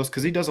cards close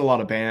because he does a lot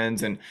of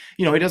bands, and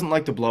you know, he doesn't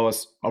like to blow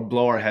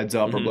our heads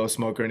up or blow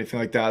smoke or anything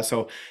like that.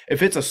 So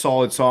if it's a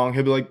solid song,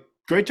 he'll be like,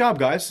 great job,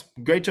 guys.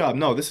 Great job.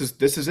 No, this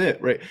is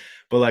it, right?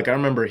 But like, I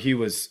remember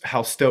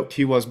how stoked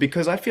he was,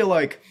 because I feel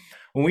like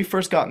when we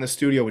first got in the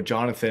studio with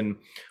Jonathan,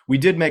 we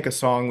did make a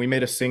song. We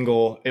made a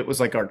single. It was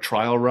like our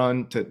trial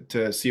run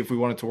to see if we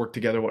wanted to work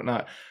together,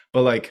 whatnot.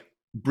 But like,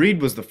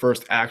 Breed was the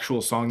first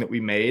actual song that we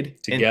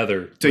made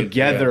together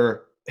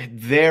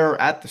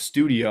there at the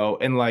studio,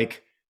 and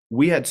like,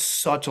 we had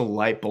such a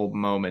light bulb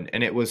moment,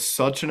 and it was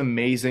such an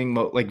amazing,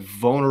 like,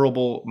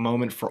 vulnerable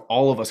moment for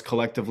all of us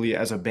collectively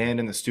as a band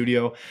in the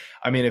studio.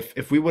 I mean,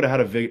 if we would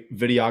have had a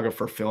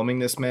videographer filming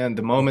this, man,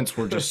 the moments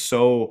were just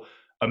so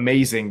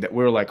amazing that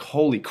we were like,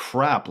 holy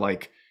crap,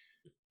 like,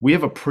 we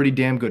have a pretty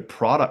damn good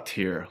product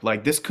here.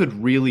 Like, this could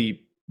really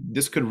be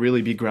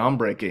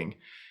groundbreaking.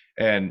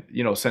 And,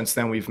 you know, since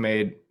then we've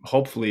made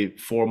hopefully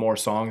 4 more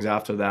songs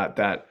after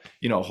that,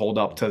 you know, hold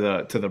up to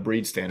the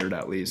Breed standard,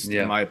 at least,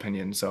 in my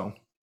opinion. So.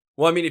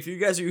 Well, I mean, if you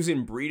guys are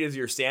using Breed as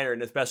your standard,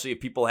 and especially if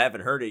people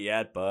haven't heard it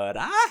yet, but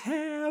I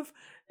have,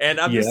 and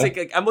I'm just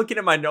thinking, I'm looking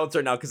at my notes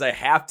right now because I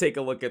have to take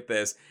a look at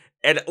this,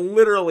 and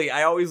literally,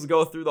 I always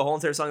go through the whole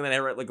entire song, and then I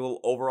write like a little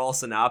overall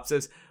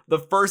synopsis. The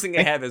first thing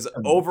I have is,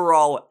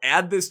 overall,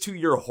 add this to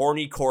your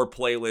hornycore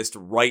playlist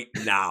right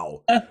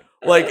now.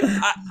 Like,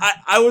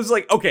 I was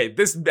like, okay,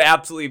 this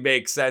absolutely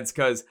makes sense,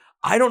 because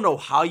I don't know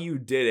how you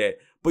did it,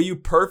 but you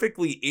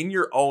perfectly, in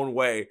your own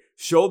way,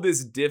 show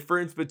this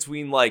difference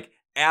between like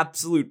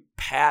absolute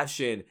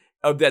passion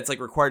of that's like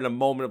required in a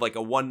moment of like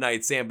a one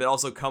night stand, but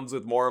also comes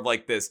with more of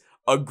like this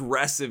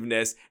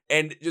aggressiveness,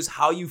 and just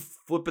how you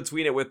flip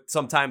between it with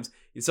sometimes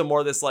some more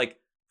of this like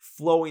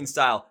flowing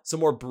style, some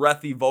more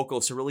breathy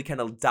vocals to really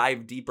kind of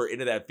dive deeper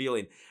into that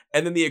feeling.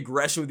 And then the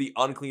aggression with the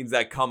uncleans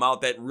that come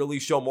out that really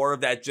show more of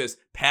that just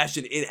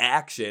passion in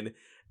action.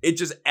 It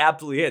just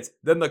absolutely hits.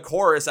 Then the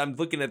chorus, I'm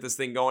looking at this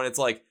thing going, it's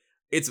like,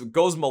 it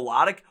goes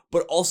melodic,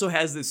 but also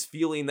has this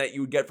feeling that you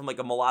would get from like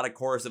a melodic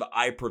chorus of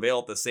I Prevail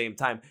at the same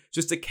time,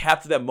 just to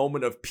capture that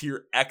moment of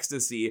pure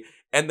ecstasy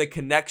and the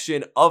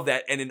connection of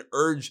that and an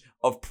urge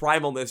of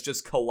primalness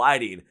just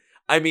colliding.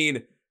 I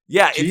mean,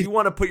 yeah, if you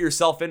want to put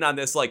yourself in on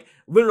this, like,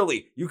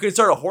 literally, you can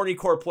start a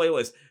hornycore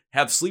playlist,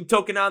 have Sleep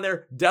Token on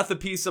there, Death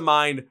of Peace of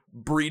Mind,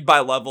 Breed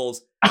by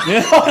Levels,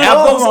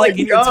 have those like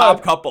in your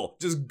top couple.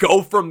 Just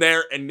go from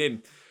there, and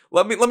then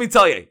let me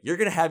tell you, you're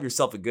gonna have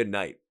yourself a good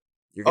night.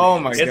 Oh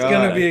my God. It's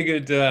gonna be a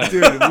good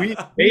dude.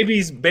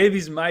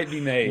 Babies might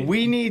be made.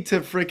 We need to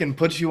freaking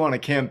put you on a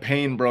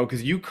campaign, bro,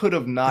 because you could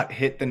have not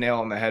hit the nail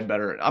on the head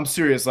better. I'm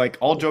serious. Like,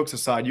 all jokes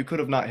aside, you could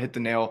have not hit the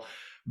nail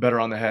better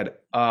on the head.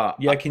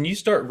 Can you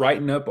start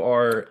writing up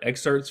our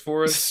excerpts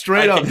for us?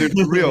 Straight up, dude,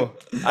 for real.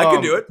 I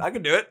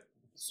can do it.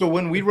 So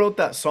when we wrote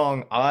that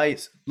song,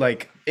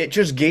 it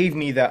just gave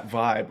me that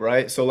vibe,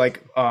 right? So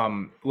like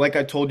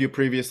I told you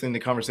previously in the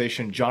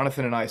conversation,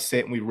 Jonathan and I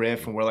sit and we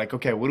riff, and we're like,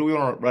 okay, what do we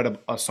want to write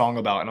a song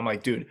about? And I'm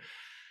like, dude,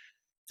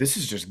 this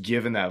is just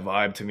giving that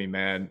vibe to me,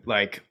 man.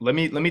 Like, let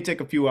me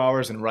take a few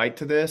hours and write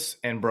to this.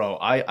 And bro,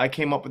 I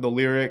came up with the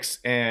lyrics,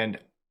 and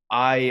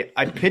I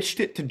pitched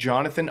it to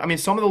Jonathan. I mean,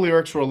 some of the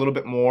lyrics were a little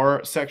bit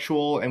more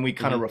sexual, and we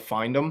kind of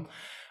refined them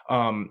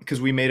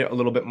because we made it a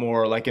little bit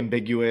more like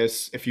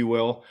ambiguous, if you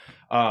will.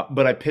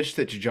 But I pitched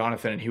it to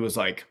Jonathan, and he was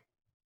like,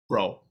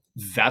 bro,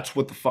 that's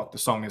what the fuck the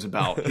song is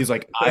about. He's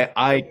like,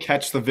 I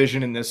catch the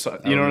vision in this.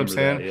 You know what I'm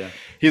saying? That, yeah.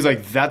 He's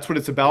like, that's what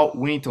it's about.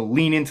 We need to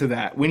lean into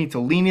that. We need to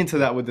lean into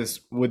that with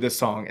this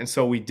song. And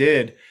so we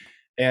did.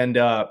 And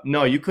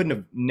no, you couldn't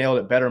have nailed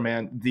it better,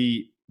 man.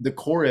 The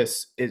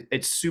chorus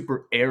it's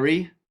super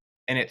airy,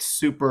 and it's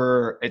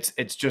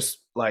just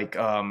like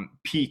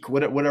peak,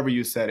 whatever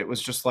you said. It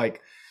was just like,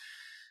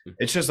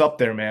 it's just up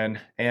there, man.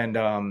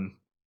 And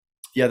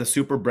yeah, the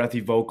super breathy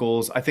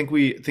vocals. I think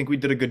we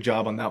did a good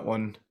job on that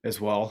one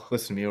as well.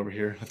 Listen to me over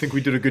here. I think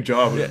we did a good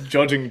job of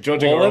judging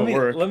our own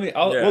work.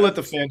 We'll let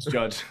the fans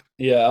judge.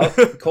 Yeah,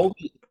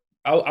 Colby.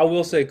 I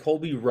will say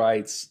Colby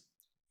writes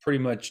pretty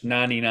much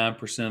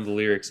 99% of the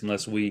lyrics,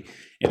 unless we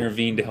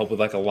intervene to help with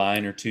like a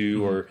line or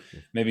two, or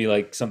maybe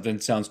like something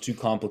sounds too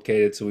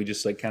complicated, so we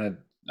just like kind of,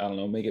 I don't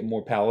know, make it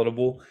more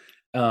palatable.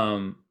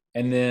 And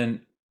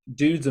then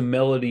dude's a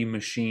melody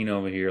machine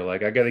over here.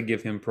 Like, I got to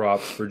give him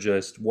props for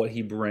just what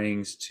he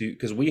brings to,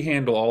 because we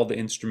handle all the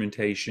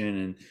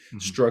instrumentation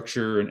and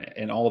structure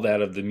and all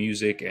that of the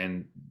music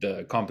and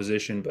the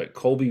composition, but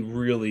Colby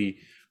really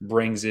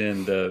brings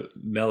in the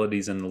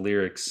melodies and the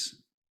lyrics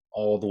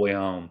all the way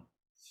home.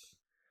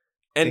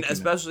 And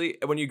especially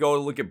when you go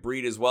to look at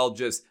Breed as well,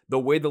 just the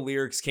way the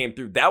lyrics came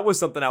through, that was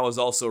something I was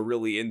also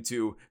really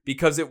into,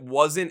 because it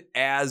wasn't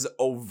as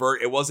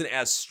overt, it wasn't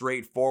as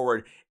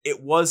straightforward,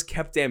 it was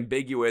kept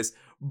ambiguous,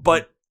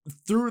 but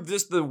through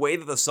just the way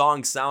that the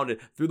song sounded,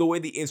 through the way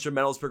the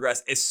instrumentals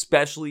progressed,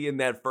 especially in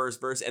that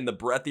first verse and the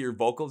breathier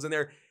vocals in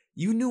there,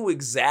 you knew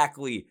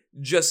exactly,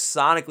 just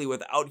sonically,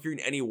 without hearing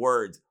any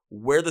words,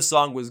 where the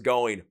song was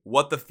going,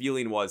 what the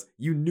feeling was.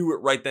 You knew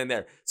it right then and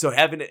there. So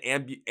having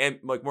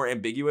it like more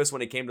ambiguous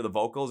when it came to the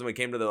vocals and when it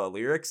came to the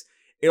lyrics,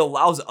 it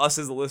allows us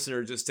as a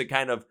listener just to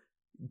kind of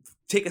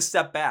take a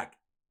step back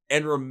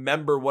and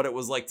remember what it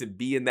was like to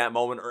be in that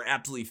moment, or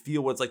absolutely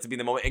feel what it's like to be in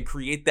the moment, and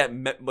create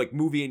that like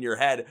movie in your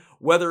head,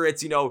 whether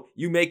it's, you know,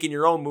 you making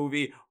your own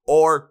movie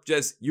or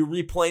just you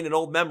replaying an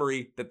old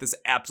memory that this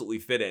absolutely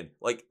fit in.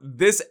 Like,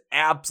 this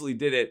absolutely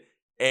did it.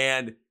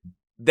 And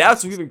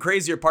that's the even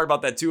crazier part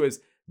about that too,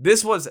 is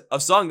this was a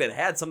song that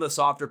had some of the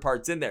softer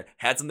parts in there,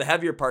 had some of the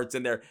heavier parts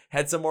in there,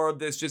 had some more of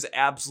this just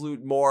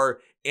absolute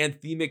more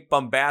anthemic,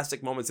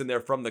 bombastic moments in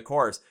there from the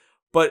chorus.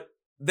 But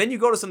then you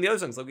go to some of the other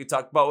songs, like we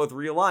talked about with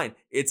Realign.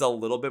 It's a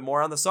little bit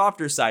more on the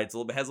softer side. It's a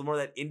little bit, has a little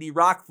more of that indie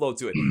rock flow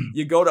to it.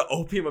 You go to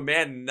Opium a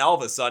Man, and all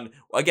of a sudden,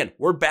 again,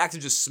 we're back to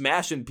just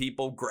smashing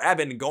people,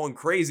 grabbing and going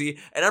crazy.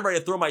 And I'm ready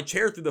to throw my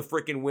chair through the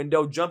freaking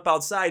window, jump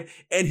outside,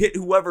 and hit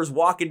whoever's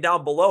walking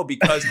down below,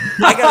 because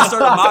I got to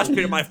start a mosh pit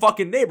in my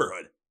fucking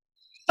neighborhood.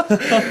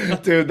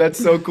 Dude, that's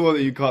so cool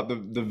that you caught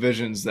the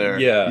visions there.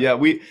 Yeah,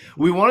 we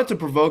wanted to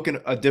provoke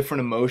a different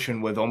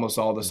emotion with almost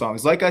all the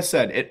songs. Like I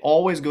said, it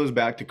always goes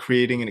back to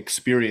creating an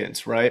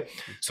experience, right?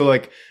 So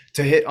like,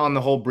 to hit on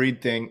the whole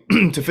Breed thing,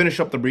 to finish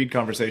up the Breed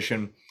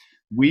conversation,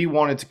 we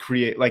wanted to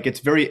create, like,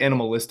 it's very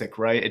animalistic,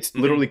 right? It's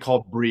literally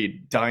called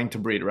Breed, dying to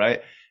breed,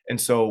 right? And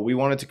so we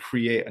wanted to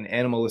create an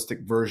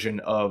animalistic version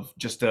of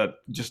just a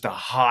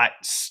hot,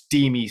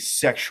 steamy,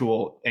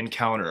 sexual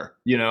encounter,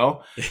 you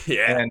know?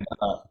 Yeah.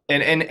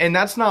 And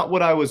that's not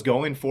what I was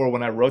going for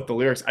when I wrote the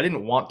lyrics. I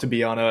didn't want to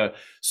be on a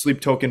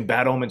Sleep Token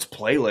Bad Omens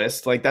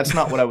playlist. Like, that's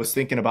not what I was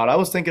thinking about. I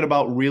was thinking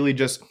about really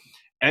just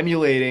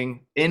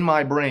emulating in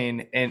my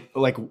brain, and,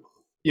 like,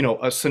 you know,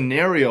 a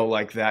scenario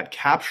like that,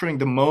 capturing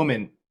the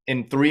moment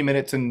in 3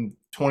 minutes and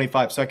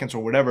 25 seconds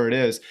or whatever it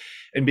is,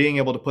 and being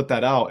able to put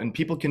that out, and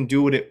people can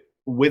do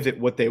with it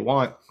what they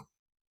want.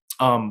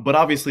 But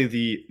obviously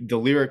the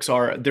lyrics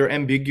they're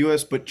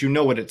ambiguous, but you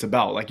know what it's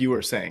about, like you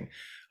were saying.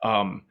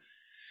 I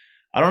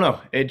don't know.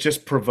 It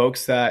just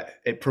provokes that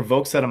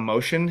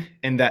emotion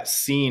in that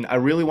scene. I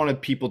really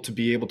wanted people to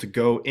be able to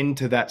go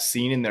into that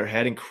scene in their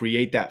head and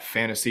create that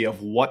fantasy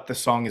of what the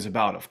song is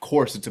about. Of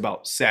course, it's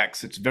about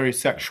sex. It's very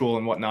sexual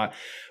and whatnot.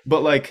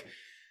 But, like,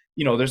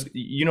 there's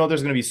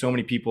going to be so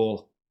many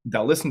people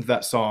that listen to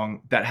that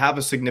song that have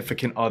a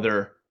significant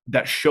other,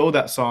 that show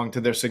that song to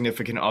their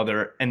significant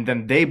other, and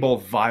then they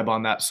both vibe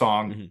on that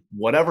song.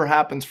 Whatever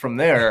happens from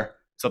there,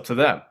 it's up to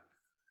them,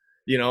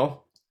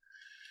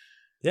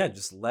 Yeah,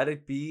 just let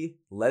it be,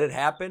 let it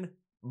happen.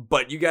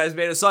 But you guys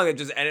made a song that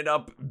just ended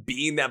up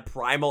being that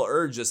primal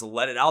urge. Just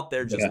let it out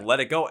there, just let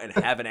it go, and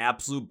have an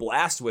absolute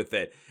blast with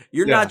it.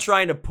 You're not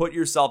trying to put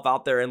yourself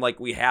out there and, like,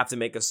 we have to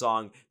make a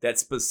song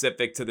that's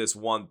specific to this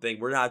one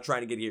thing. We're not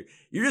trying to get here.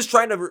 You're just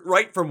trying to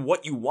write from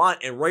what you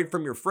want and write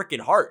from your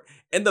freaking heart.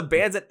 And the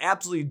bands that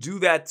absolutely do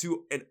that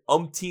to an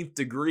umpteenth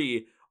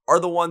degree are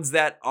the ones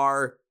that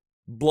are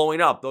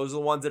blowing up. Those are the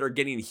ones that are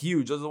getting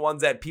huge. Those are the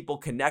ones that people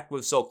connect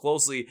with so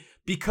closely,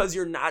 because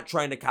you're not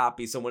trying to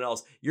copy someone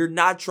else. You're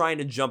not trying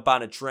to jump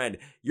on a trend.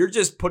 You're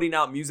just putting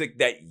out music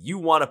that you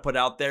want to put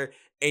out there,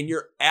 and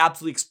you're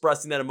absolutely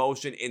expressing that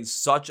emotion in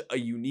such a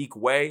unique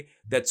way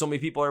that so many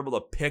people are able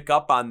to pick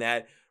up on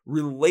that,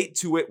 relate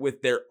to it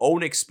with their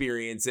own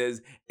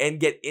experiences, and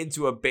get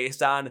into it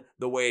based on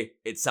the way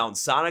it sounds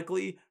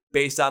sonically,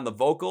 based on the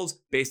vocals,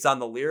 based on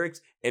the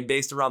lyrics, and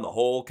based around the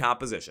whole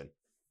composition.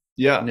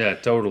 Yeah,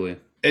 totally.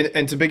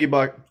 And to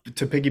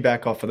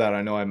piggyback off of that,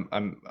 I know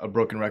I'm a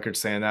broken record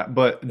saying that,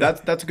 but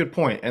that's a good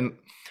point. And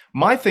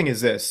my thing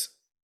is this: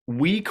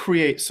 we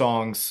create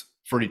songs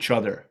for each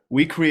other.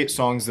 We create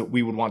songs that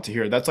we would want to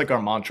hear. That's like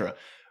our mantra.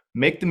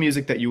 Make the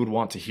music that you would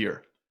want to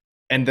hear.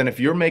 And then if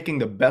you're making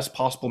the best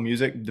possible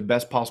music, the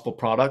best possible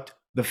product,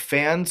 the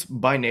fans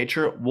by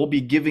nature will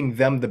be giving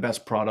them the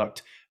best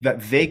product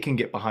that they can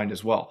get behind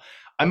as well.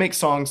 I make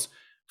songs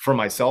for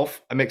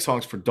myself. I make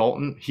songs for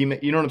Dalton. You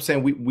know what I'm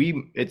saying?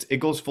 It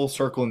goes full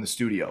circle in the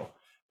studio.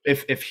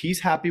 If he's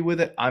happy with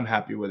it, I'm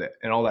happy with it,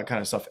 and all that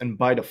kind of stuff. And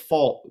by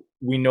default,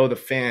 we know the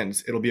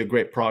fans. It'll be a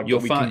great product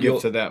that we can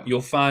give to them.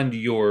 You'll find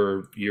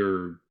your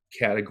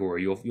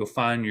category. You'll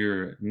find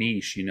your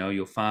niche.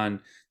 You'll find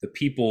the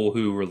people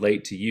who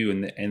relate to you,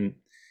 and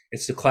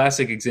it's the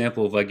classic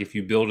example of like, if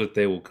you build it,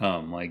 they will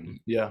come. Like,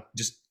 yeah,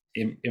 just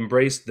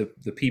embrace the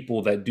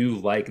people that do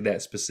like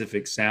that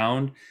specific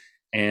sound,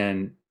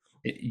 and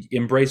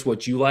embrace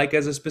what you like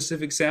as a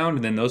specific sound,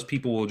 and then those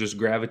people will just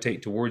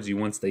gravitate towards you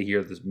once they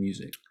hear this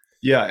music.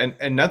 Yeah,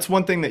 and that's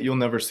one thing that you'll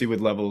never see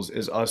with Levels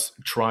is us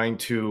trying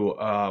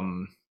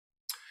to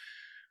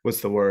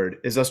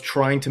is us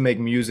trying to make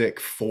music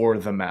for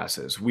the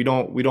masses. We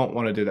don't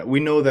want to do that. We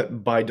know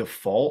that by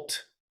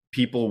default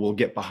people will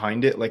get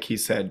behind it. Like he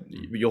said,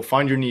 you'll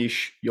find your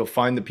niche, you'll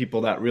find the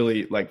people that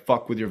really like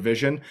fuck with your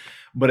vision.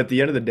 But at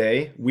the end of the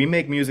day, we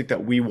make music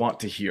that we want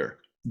to hear,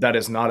 that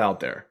is not out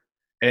there.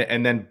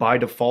 And then by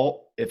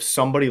default, if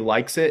somebody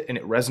likes it and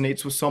it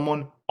resonates with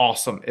someone,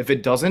 awesome. If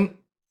it doesn't,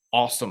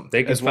 awesome.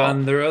 They can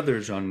find their other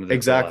genre.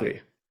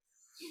 Exactly.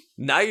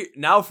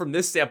 Now from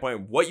this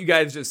standpoint, what you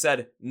guys just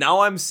said,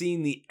 now I'm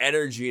seeing the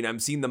energy and I'm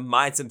seeing the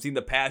mindset, I'm seeing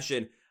the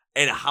passion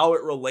and how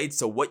it relates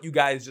to what you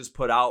guys just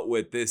put out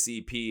with this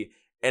EP.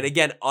 And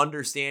again,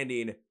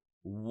 understanding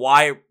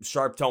why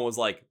Sharp Tone was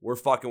like, we're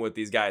fucking with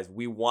these guys.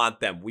 We want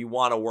them. We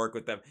want to work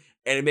with them.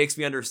 And it makes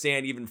me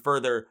understand even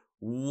further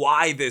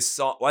why this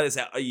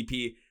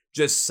EP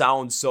just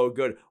sounds so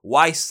good.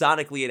 Why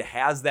sonically it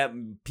has that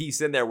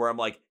piece in there where I'm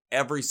like,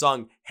 every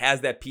song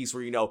has that piece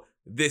where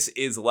this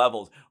is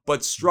Levels.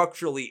 But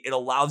structurally, it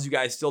allows you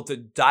guys still to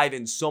dive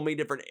in so many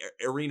different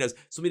arenas,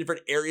 so many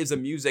different areas of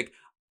music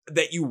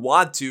that you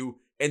want to,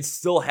 and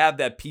still have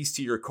that piece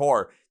to your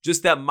core.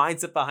 Just that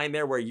mindset behind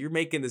there where you're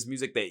making this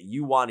music that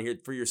you want to hear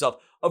for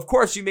yourself. Of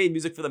course, you made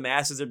music for the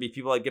masses. There'd be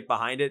people that get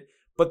behind it.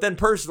 But then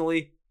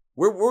personally,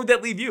 where would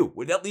that leave you?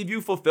 Would that leave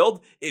you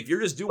fulfilled if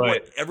you're just doing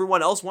what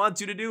everyone else wants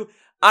you to do?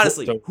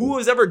 Honestly, who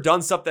has ever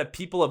done stuff that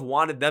people have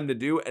wanted them to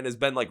do and has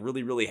been like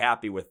really, really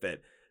happy with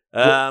it?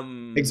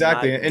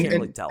 Exactly.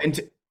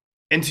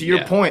 And to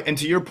your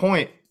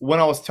point, when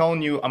I was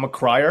telling you I'm a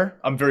crier,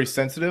 I'm very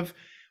sensitive.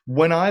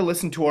 When I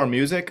listen to our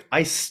music,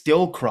 I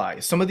still cry.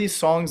 Some of these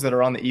songs that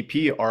are on the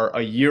EP are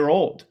a year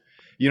old.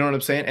 You know what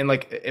I'm saying? And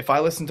like, if I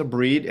listen to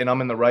Breed and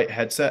I'm in the right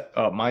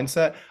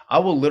mindset, I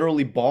will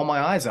literally bawl my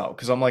eyes out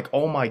because I'm like,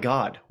 oh my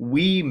God,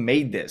 we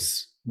made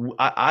this.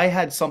 I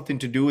had something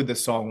to do with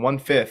this song,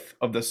 1/5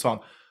 of this song,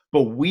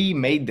 but we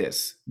made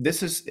this.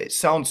 It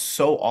sounds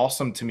so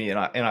awesome to me, and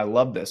I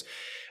love this.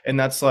 And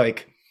that's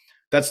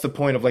the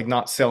point of like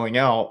not selling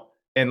out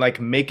and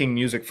like making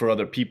music for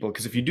other people.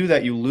 Because if you do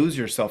that, you lose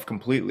yourself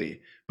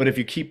completely. But if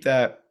you keep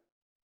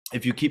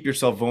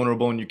yourself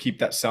vulnerable and you keep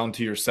that sound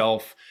to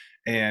yourself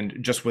and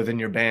just within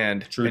your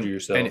band, true to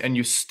yourself, and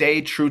you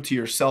stay true to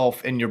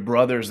yourself and your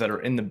brothers that are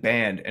in the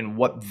band and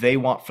what they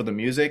want for the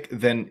music,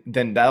 then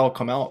that'll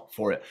come out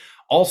for it.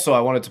 Also, I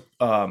wanted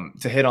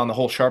to hit on the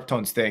whole Sharp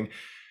Tones thing.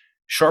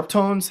 Sharp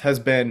Tones has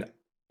been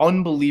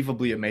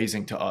unbelievably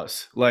amazing to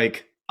us.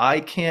 Like, I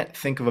can't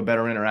think of a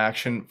better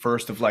interaction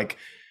first of like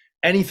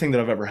anything that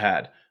I've ever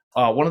had.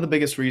 One of the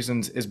biggest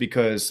reasons is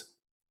because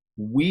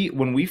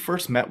when we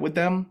first met with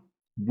them,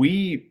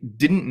 we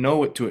didn't know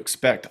what to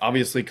expect,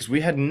 obviously, because we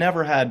had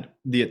never had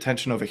the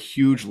attention of a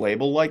huge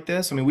label like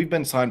this. I mean, we've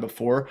been signed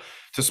before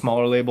to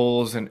smaller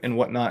labels and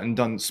whatnot and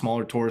done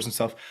smaller tours and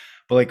stuff.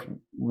 But like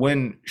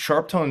when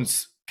Sharp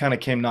Tones kind of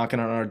came knocking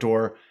on our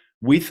door,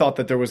 we thought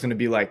that there was going to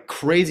be like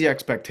crazy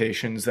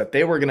expectations, that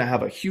they were going to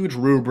have a huge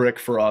rubric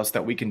for us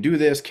that we can do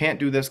this, can't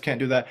do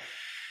that.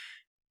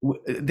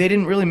 They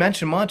didn't really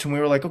mention much. And we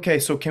were like, okay,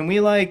 so can we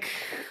do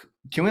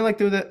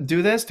that?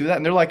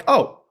 And they're like,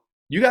 oh,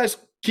 you guys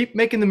keep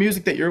making the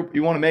music that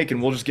you want to make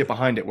and we'll just get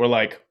behind it. We're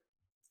like,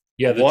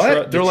 yeah,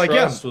 what? They're like,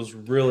 trust was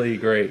really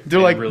great. They're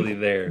like, really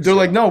there. They're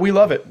like, no, we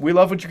love it. We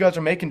love what you guys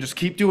are making. Just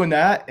keep doing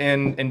that.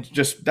 And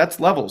just, that's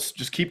Levels.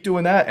 Just keep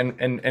doing that.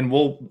 And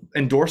we'll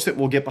endorse it.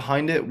 We'll get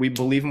behind it. We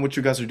believe in what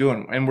you guys are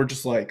doing. And we're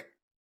just like,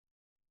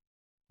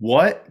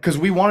 what? Because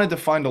we wanted to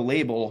find a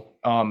label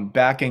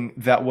backing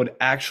that would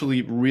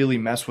actually really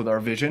mess with our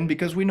vision,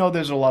 because we know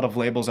there's a lot of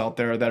labels out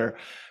there that are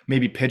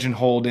maybe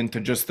pigeonholed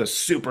into just the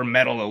super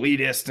metal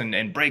elitist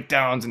and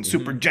breakdowns and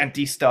super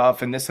genty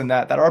stuff and this and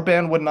that our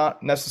band would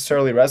not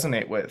necessarily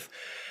resonate with.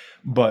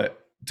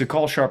 But to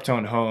call Sharp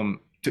Tone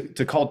home,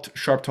 to call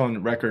Sharp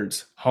Tone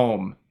Records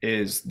home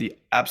is the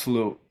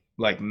absolute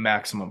like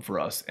maximum for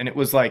us. And it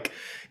was like,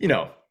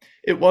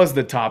 it was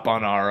the top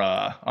on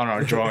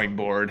our drawing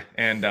board,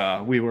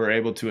 and we were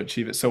able to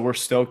achieve it. So we're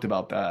stoked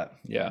about that.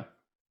 Yeah.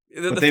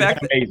 But The they've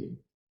fact been that amazing.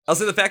 I'll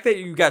say the fact that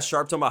you got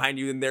Sharp Tone behind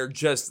you and they're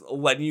just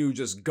letting you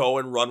just go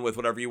and run with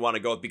whatever you want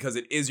to go with because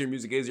it is your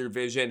music, it is your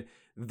vision.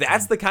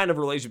 That's the kind of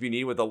relationship you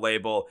need with a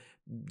label.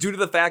 Due to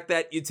the fact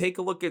that you take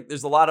a look at,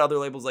 there's a lot of other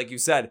labels, like you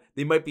said,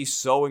 they might be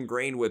so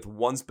ingrained with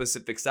one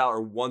specific style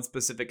or one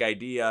specific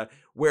idea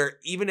where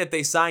even if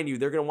they sign you,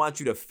 they're going to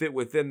want you to fit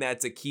within that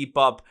to keep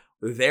up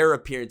their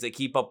appearance, to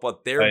keep up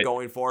what they're Right.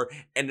 going for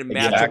and to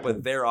match up Exactly.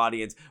 with their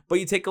audience. But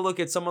you take a look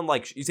at someone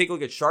like, you take a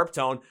look at Sharp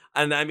Tone,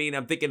 and I mean,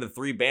 I'm thinking of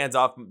 3 bands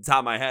off the top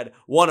of my head.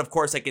 One, of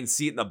course, I can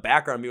see it in the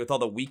background of me with all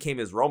the We Came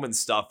as Romans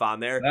stuff on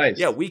there. Nice.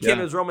 Yeah, We Came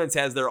Yeah. as Romans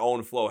has their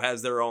own flow,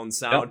 has their own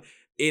sound.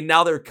 And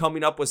now they're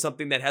coming up with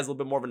something that has a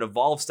little bit more of an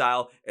evolved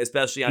style,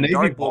 especially on And they've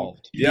Dark Bloom,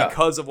 evolved. Yeah.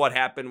 because of what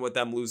happened with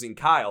them losing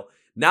Kyle.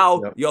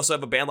 Now, Yep. you also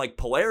have a band like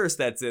Polaris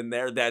that's in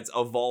there that's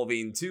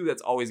evolving too,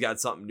 that's always got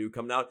something new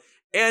coming out.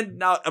 And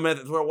now I'm going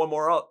to throw one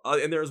more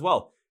in there as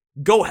well.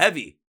 Go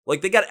Heavy.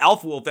 Like, they got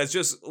Alpha Wolf that's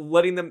just they're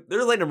letting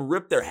them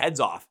rip their heads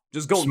off.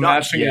 Just go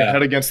nuts. Smashing your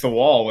head against the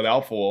wall with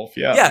Alpha Wolf.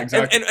 Yeah, Yeah,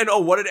 exactly. and oh,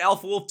 what did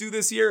Alpha Wolf do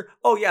this year?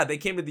 Oh yeah, they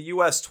came to the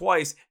US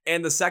twice,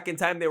 and the second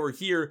time they were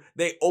here,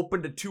 they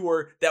opened a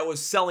tour that was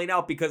selling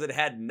out because it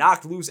had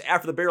Knocked Loose,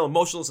 After the Barrel,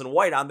 Emotionless, and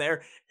White on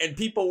there, and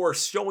people were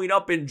showing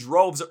up in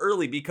droves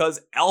early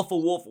because Alpha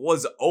Wolf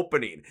was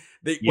opening.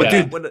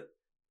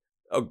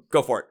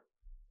 Go for it.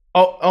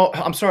 Oh,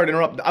 I'm sorry to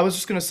interrupt. I was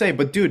just gonna say,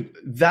 but dude,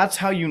 that's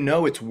how you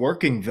know it's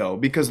working though,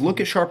 because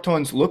look at Sharp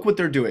Tones, look what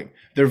they're doing.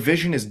 Their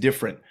vision is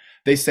different.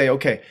 They say,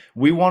 okay,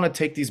 we want to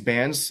take these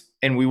bands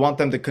and we want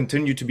them to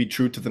continue to be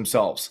true to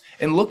themselves.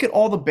 And look at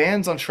all the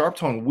bands on Sharp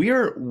Tone.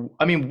 We're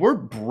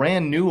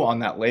brand new on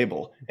that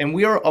label, and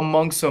we are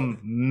among some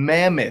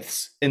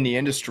mammoths in the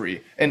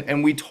industry.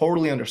 And we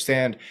totally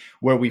understand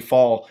where we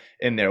fall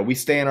in there. We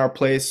stay in our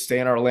place, stay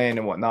in our lane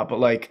and whatnot. But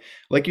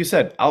like you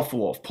said, Alpha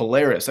Wolf,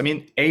 Polaris,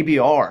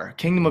 ABR,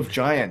 Kingdom of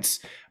Giants,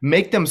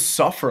 make them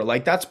suffer.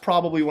 Like, that's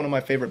probably one of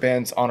my favorite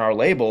bands on our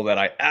label that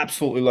I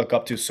absolutely look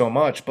up to so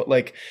much. But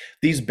like,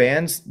 these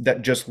bands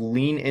that just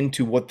lean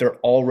into what they're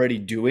already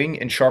doing,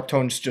 and Sharp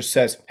Tones just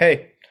says,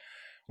 hey,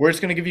 we're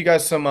just going to give you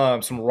guys some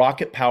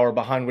rocket power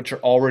behind what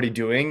you're already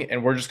doing,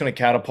 and we're just going to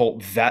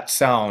catapult that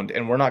sound,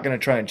 and we're not going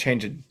to try and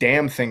change a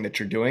damn thing that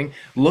you're doing.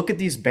 Look at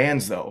these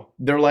bands though.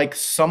 They're like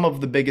some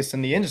of the biggest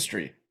in the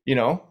industry, you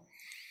know?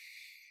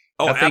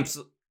 Oh, I think-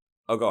 absolutely.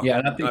 Oh, go ahead. Yeah,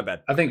 and I think My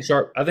bad.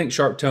 I think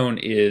Sharp Tone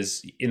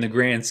is, in the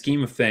grand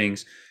scheme of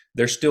things,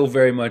 they're still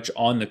very much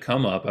on the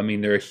come up. I mean,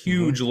 they're a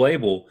huge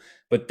label,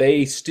 but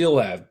they still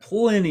have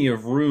plenty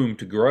of room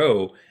to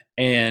grow.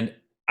 And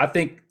I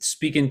think,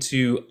 speaking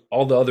to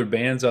all the other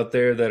bands out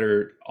there that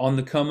are on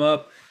the come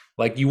up,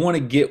 like, you want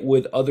to get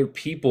with other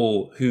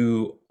people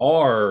who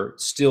are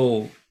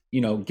still,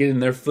 getting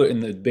their foot in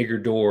the bigger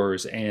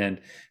doors and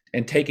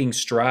taking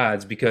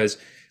strides. Because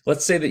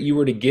let's say that you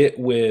were to get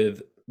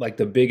with like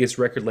the biggest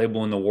record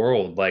label in the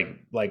world, like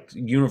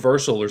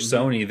Universal or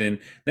Sony, then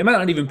they might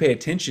not even pay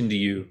attention to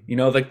you.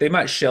 Like, they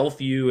might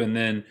shelf you, and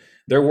then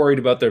they're worried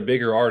about their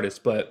bigger artists.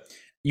 But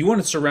you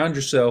want to surround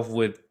yourself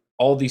with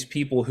all these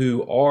people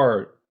who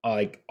are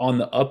like on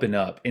the up and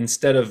up,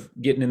 instead of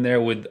getting in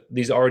there with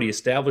these already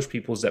established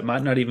peoples that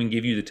might not even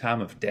give you the time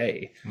of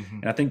day.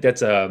 And I think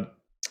that's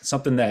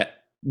something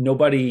that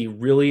nobody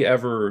really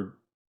ever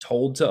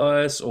told to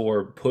us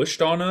or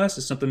pushed on us.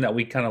 It's something that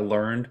we kind of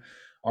learned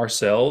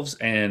ourselves,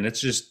 and it's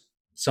just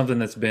something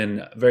that's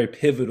been very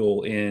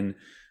pivotal in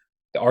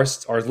our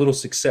little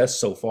success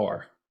so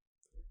far.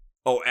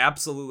 Oh,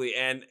 absolutely.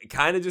 And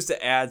kind of just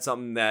to add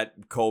something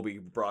that Colby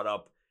brought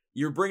up,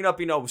 you're bringing up,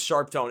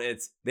 Sharp Tone.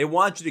 They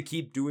want you to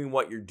keep doing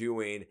what you're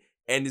doing.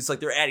 And it's like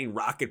they're adding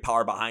rocket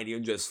power behind you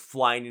and just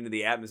flying into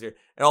the atmosphere.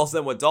 And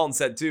also what Dalton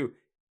said too,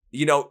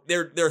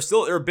 they're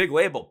a big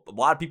label. A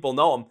lot of people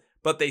know them,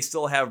 but they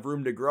still have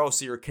room to grow.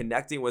 So you're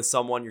connecting with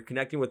someone, you're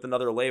connecting with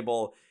another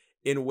label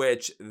in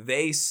which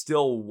they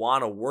still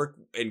want to work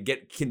and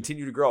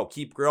continue to grow,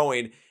 keep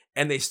growing.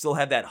 And they still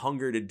have that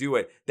hunger to do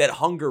it. That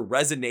hunger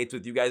resonates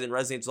with you guys and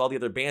resonates with all the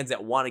other bands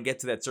that want to get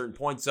to that certain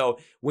point. So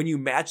when you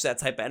match that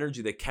type of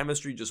energy, the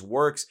chemistry just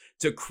works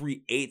to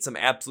create some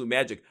absolute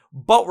magic.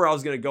 But where I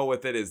was going to go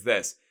with it is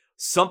this.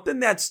 Something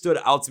that stood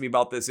out to me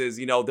about this is,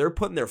 they're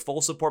putting their full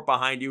support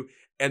behind you,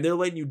 and they're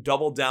letting you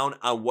double down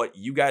on what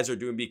you guys are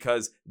doing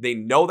because they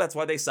know that's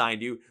why they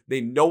signed you. They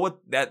know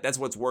that's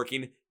what's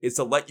working, is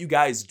to let you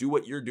guys do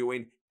what you're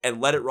doing and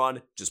let it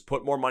run. Just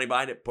put more money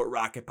behind it, put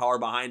rocket power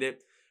behind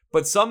it.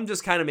 But some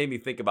just kind of made me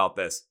think about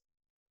this.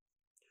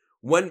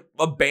 When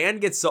a band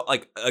gets so,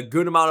 like, a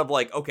good amount of,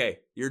 like, okay,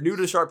 you're new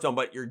to Sharp Tone,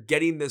 but you're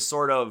getting this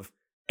sort of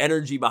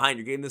energy behind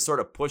you, getting this sort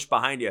of push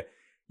behind you.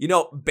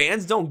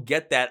 Bands don't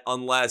get that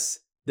unless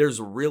there's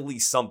really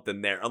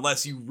something there,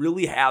 unless you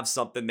really have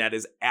something that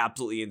is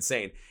absolutely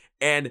insane.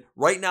 And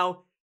right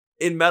now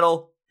in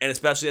metal, and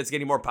especially that's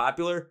getting more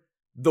popular,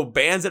 the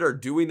bands that are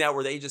doing that,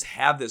 where they just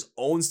have this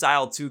own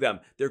style to them,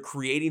 they're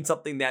creating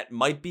something that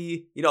might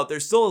be,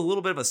 there's still a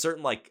little bit of a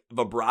certain like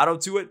vibrato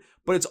to it,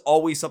 but it's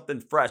always something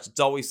fresh. It's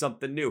always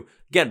something new.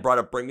 Again, brought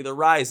up Bring Me the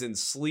Horizon,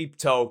 Sleep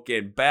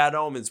Token, Bad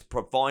Omens,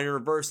 Falling in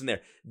Reverse in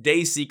there.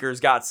 Dayseeker's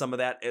got some of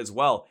that as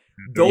well.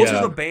 Those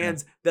are the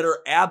bands that are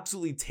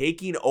absolutely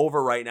taking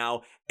over right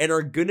now and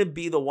are going to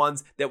be the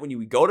ones that when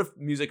you go to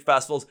music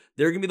festivals,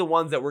 they're going to be the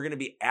ones that we're going to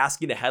be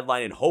asking to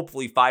headline in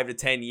hopefully 5 to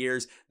 10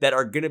 years that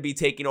are going to be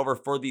taking over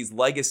for these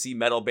legacy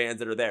metal bands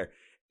that are there.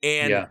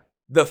 And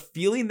the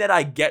feeling that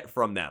I get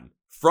from them,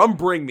 from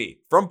Bring Me,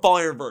 from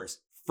Falling in Reverse,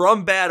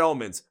 from Bad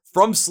Omens,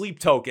 from Sleep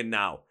Token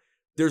now,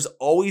 there's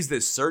always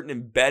this certain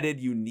embedded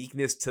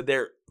uniqueness to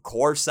their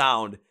core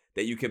sound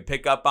that you can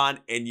pick up on,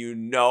 and you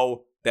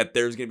know that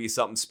there's going to be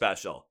something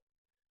special.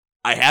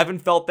 I haven't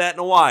felt that in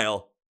a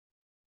while,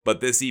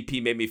 but this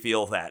EP made me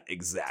feel that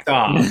exactly.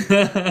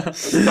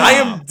 I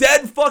am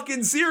dead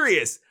fucking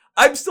serious.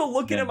 I'm still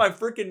looking at my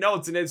freaking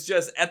notes, and it's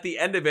just at the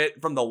end of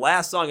it from the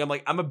last song, I'm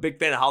like, I'm a big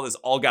fan of how this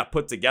all got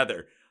put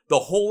together. The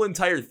whole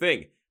entire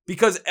thing.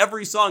 Because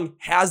every song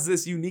has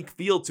this unique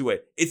feel to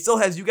it. It still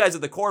has you guys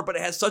at the core, but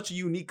it has such a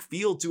unique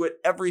feel to it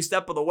every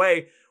step of the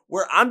way,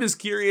 where I'm just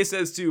curious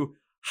as to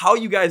how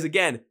you guys,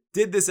 again,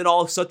 did this in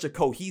all such a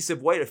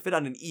cohesive way to fit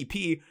on an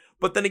EP.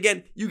 But then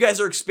again, you guys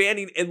are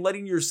expanding and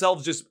letting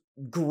yourselves just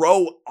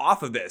grow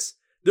off of this.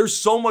 There's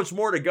so much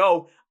more to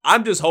go.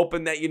 I'm just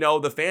hoping that,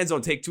 the fans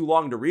don't take too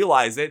long to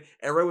realize it.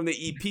 And right when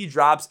the EP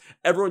drops,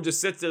 everyone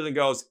just sits there and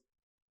goes,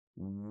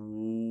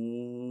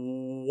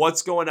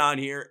 what's going on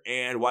here?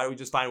 And why don't we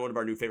just find one of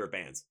our new favorite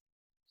bands?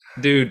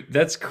 Dude,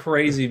 that's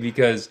crazy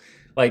because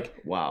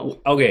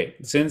wow. Okay,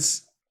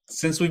 since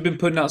we've been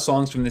putting out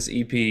songs from this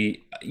EP,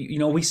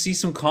 we see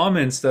some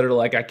comments that are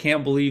like, I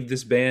can't believe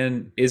this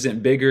band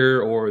isn't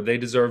bigger or they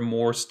deserve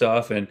more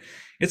stuff. And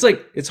it's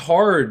like, it's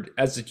hard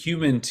as a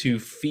human to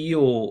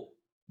feel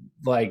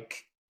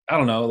like, I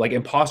don't know, like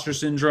imposter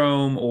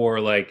syndrome or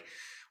like,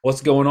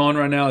 what's going on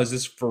right now? Is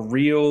this for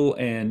real?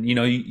 And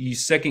you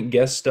second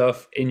guess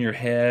stuff in your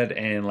head,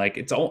 and like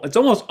it's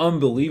almost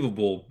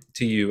unbelievable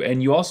to you.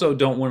 And you also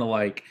don't want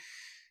to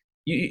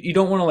you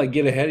don't want to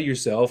get ahead of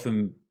yourself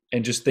and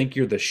just think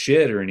you're the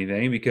shit or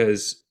anything,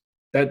 because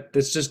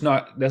that's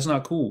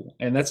not cool,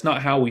 and that's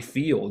not how we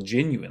feel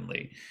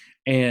genuinely.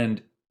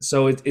 And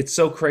so it's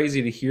so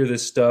crazy to hear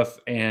this stuff,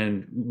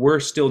 and we're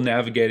still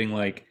navigating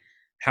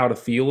how to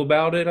feel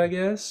about it, I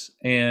guess,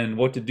 and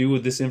what to do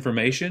with this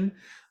information.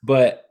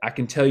 But I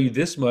can tell you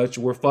this much,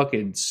 we're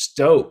fucking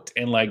stoked.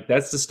 And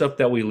that's the stuff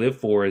that we live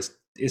for, is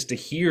to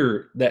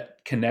hear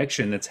that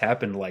connection that's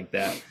happened like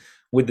that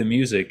with the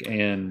music.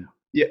 And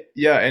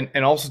yeah.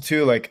 And also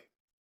too,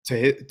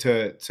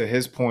 to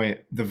his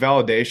point, the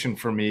validation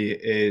for me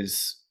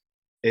is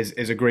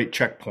a great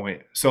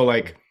checkpoint. So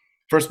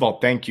first of all,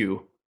 thank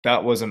you.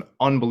 That was an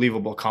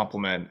unbelievable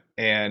compliment.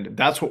 And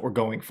that's what we're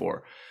going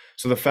for.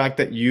 So the fact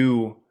that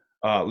you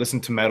listen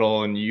to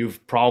metal, and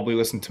you've probably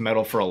listened to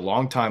metal for a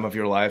long time of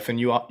your life, and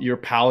your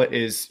palate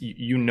is,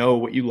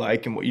 what you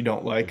like and what you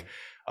don't like,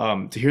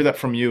 to hear that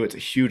from you, it's a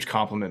huge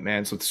compliment,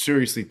 man. So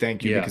seriously,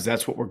 thank you, because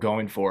that's what we're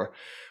going for.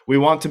 We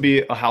want to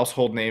be a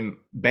household name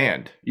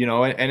band,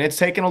 and it's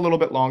taken a little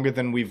bit longer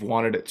than we've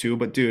wanted it to,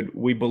 but dude,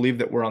 we believe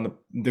that we're on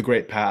the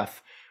great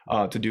path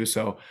to do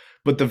so.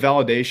 But the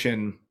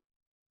validation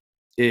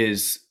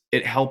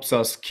it helps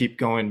us keep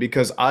going,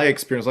 because I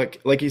experience,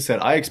 like you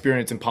said, I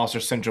experience imposter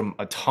syndrome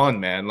a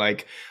ton, man.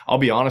 I'll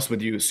be honest with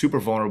you, super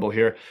vulnerable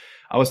here.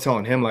 I was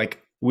telling him,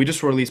 we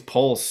just released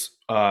Pulse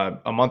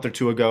a month or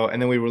two ago,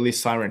 and then we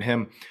released Siren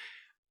Hymn.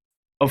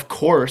 Of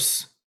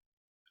course,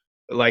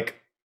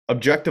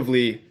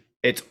 objectively,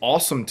 it's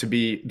awesome to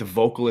be the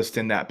vocalist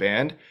in that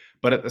band,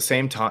 but at the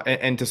same time,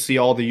 and to see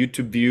all the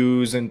YouTube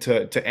views and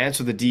to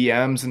answer the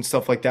DMs and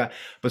stuff like that.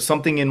 But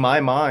something in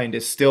my mind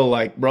is still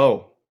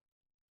bro,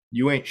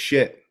 you ain't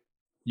shit.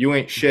 You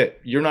ain't shit.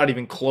 You're not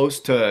even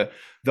close to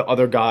the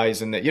other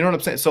guys, and that, you know what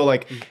I'm saying? So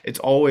it's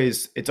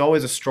always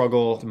a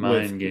struggle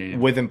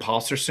with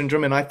imposter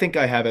syndrome. And I think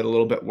I have it a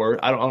little bit worse.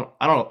 I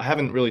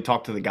haven't really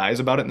talked to the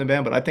guys about it in the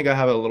band, but I think I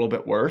have it a little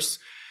bit worse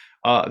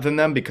than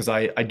them, because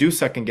I do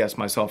second guess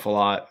myself a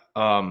lot.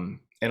 And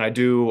I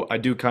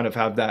do kind of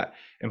have that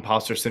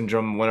imposter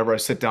syndrome whenever I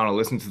sit down and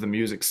listen to the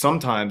music.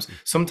 Sometimes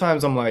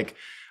I'm like,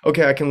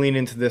 okay, I can lean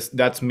into this.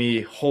 That's me.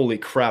 Holy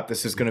crap,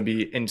 this is going to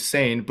be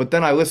insane. But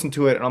then I listen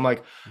to it and I'm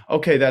like,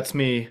 okay, that's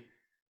me.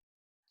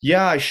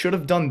 Yeah, I should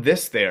have done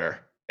this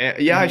there.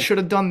 Yeah, I should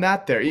have done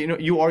that there.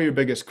 You are your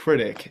biggest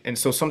critic. And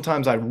so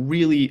sometimes I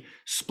really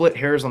split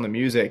hairs on the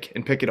music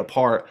and pick it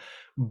apart.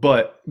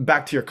 But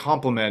back to your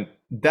compliment,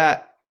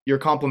 that your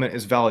compliment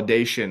is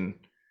validation,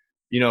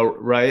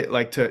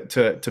 right?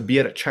 To be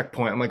at a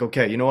checkpoint. I'm like,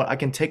 okay, you know what? I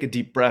can take a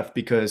deep breath,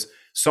 because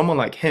someone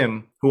like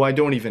him, who I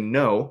don't even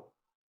know,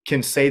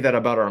 can say that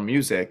about our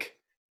music.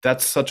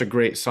 That's such a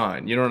great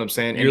sign. You know what I'm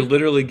saying? You're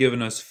literally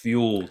giving us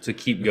fuel to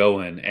keep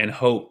going and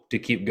hope to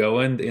keep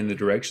going in the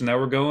direction that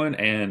we're going.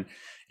 And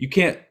you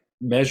can't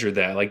measure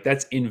that.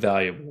 That's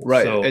invaluable.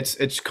 Right. So,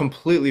 it's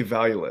completely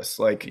valueless.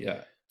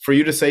 For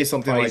you to say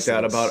something priceless.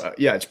 Like that about,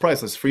 it's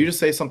priceless. For you to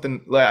say something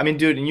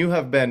dude, and you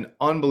have been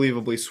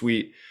unbelievably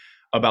sweet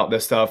about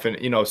this stuff,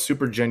 and,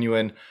 super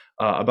genuine.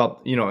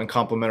 about, and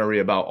complimentary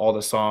about all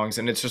the songs.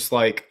 And it's just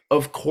like,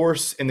 of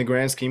course, in the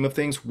grand scheme of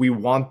things, we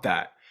want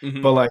that.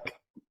 Mhm. But like,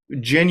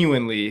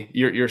 genuinely,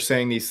 you're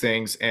saying these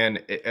things,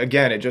 and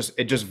again, it just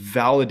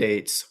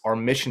validates our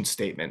mission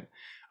statement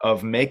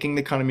of making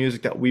the kind of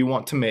music that we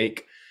want to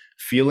make,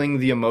 feeling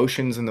the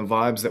emotions and the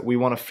vibes that we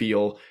want to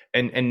feel,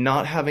 and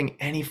not having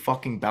any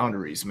fucking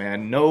boundaries,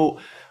 man. No,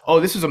 oh,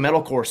 this is a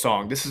metalcore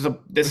song, this is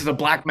a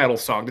black metal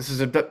song, this is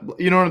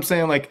you know what I'm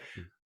saying? Like,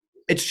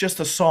 it's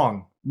just a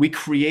song. We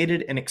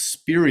created an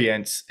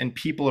experience and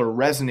people are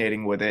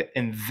resonating with it,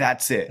 and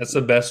that's it. That's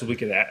the best we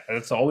could.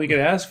 That's all we could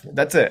ask for.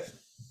 That's it.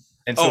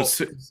 And so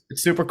it's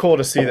super cool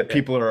to see that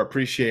people are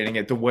appreciating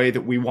it the way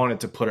that we wanted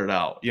to put it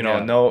out.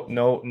 No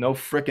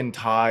freaking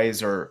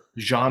ties or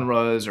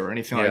genres or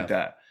anything like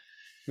that.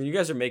 You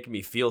guys are making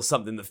me feel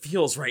something that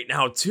feels right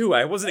now too.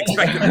 I wasn't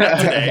expecting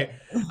that today.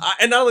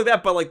 And not only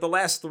that, but like the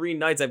last 3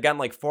 nights, I've gotten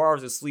like 4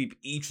 hours of sleep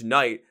each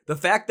night. The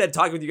fact that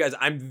talking with you guys,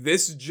 I'm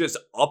this just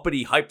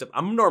uppity hyped up.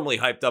 I'm normally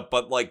hyped up,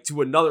 but like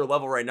to another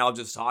level right now,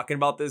 just talking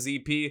about this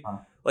EP.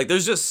 Like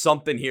there's just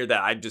something here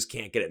that I just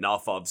can't get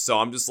enough of. So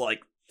I'm just like,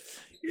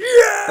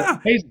 yeah.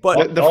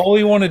 But all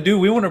we want to do,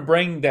 we want to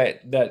bring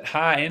that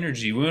high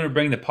energy. We want to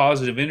bring the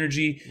positive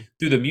energy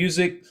through the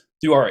music,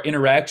 through our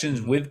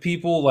interactions with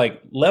people.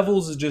 Like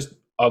Levels is just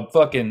a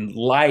fucking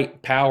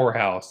light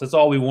powerhouse. That's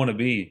all we want to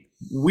be.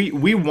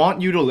 We want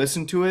you to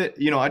listen to it.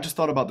 I just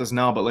thought about this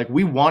now, but like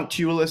we want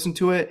you to listen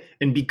to it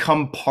and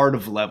become part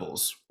of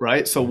Levels,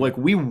 right? So like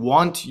we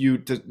want you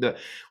to,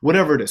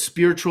 whatever it is,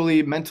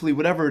 spiritually, mentally,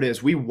 whatever it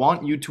is, we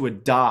want you to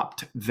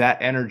adopt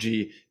that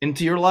energy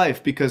into your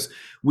life, because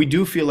we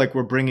do feel like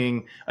we're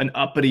bringing an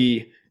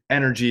uppity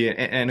energy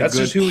and a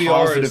good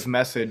positive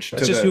message.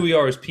 That's just who we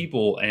are as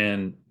people,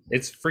 and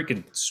it's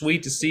freaking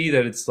sweet to see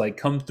that it's like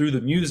come through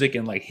the music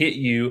and like hit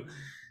you,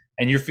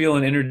 and you're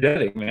feeling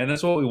energetic, man.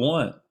 That's what we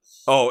want.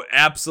 Oh,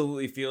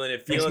 absolutely feeling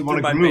it through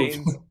my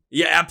veins.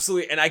 Yeah,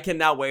 absolutely. And I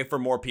cannot wait for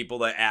more people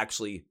to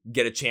actually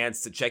get a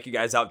chance to check you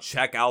guys out.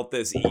 Check out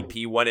this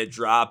EP when it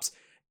drops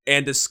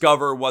and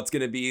discover what's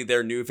going to be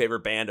their new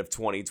favorite band of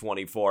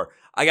 2024.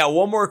 I got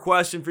one more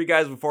question for you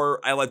guys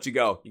before I let you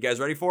go. You guys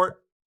ready for it?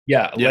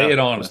 Yeah, lay it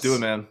on us. Let's do it,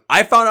 man.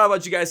 I found out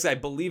about you guys. I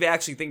believe,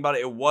 actually, think about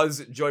it. It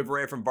was Joy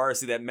Barea from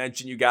Varsity that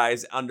mentioned you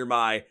guys under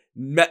my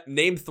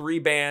name 3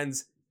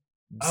 bands.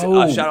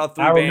 Shout out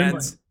 3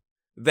 bands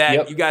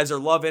that you guys are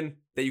loving,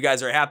 that you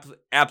guys are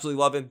absolutely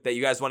loving, that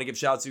you guys want to give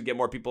shout out to, get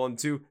more people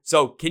into.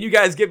 So can you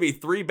guys give me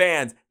 3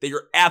 bands that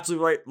you're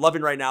absolutely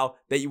loving right now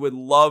that you would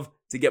love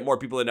to get more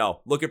people to know?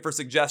 Looking for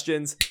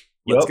suggestions.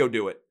 Let's go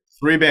do it.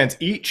 3 bands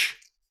each?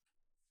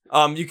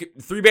 You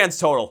could 3 bands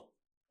total.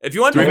 If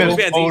you want 3 bands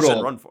each,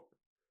 then run for it.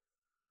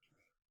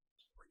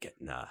 We're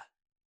getting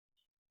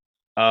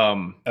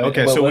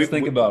okay, so let's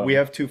think about we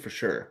have 2 for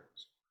sure.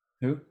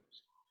 Who?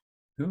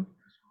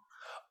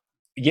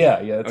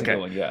 Yeah, that's a good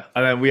one. Yeah,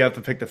 and then we have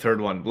to pick the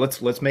 3rd one.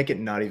 Let's make it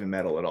not even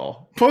metal at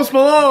all. Post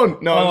Malone.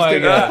 No,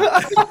 I'm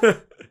just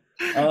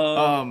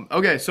kidding.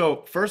 Okay,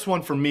 so first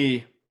one for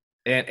me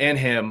and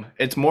him.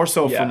 It's more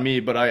so for me,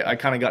 but I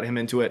kind of got him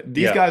into it.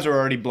 These guys are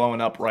already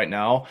blowing up right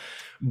now,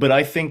 but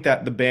I think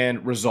that the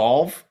band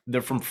Resolve,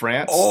 they're from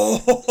France.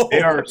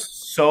 They are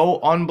so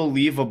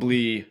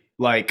unbelievably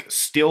like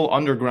still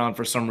underground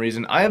for some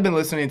reason. I have been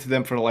listening to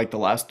them for like the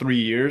last 3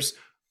 years.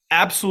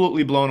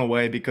 Absolutely blown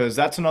away, because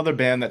that's another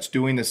band that's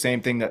doing the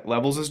same thing that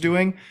Levels is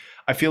doing.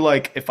 I feel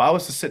like if I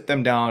was to sit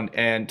them down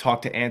and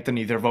talk to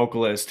Anthony, their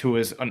vocalist, who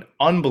is an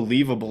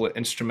unbelievable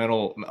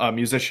instrumental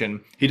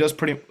musician, he does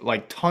pretty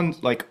like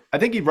tons, like I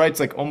think he writes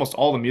like almost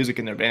all the music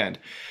in their band.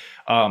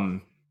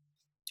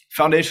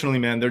 Foundationally,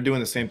 man, they're doing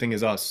the same thing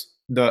as us.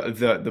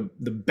 The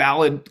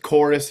ballad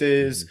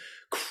choruses,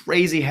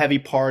 crazy heavy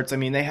parts. I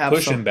mean, they have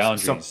pushing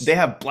boundaries. They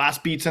have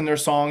blast beats in their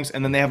songs,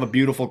 and then they have a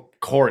beautiful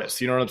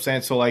chorus. You know what I'm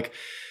saying? So like,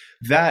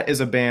 that is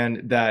a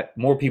band that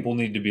more people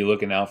need to be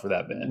looking out for.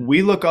 That band,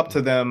 we look up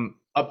to them.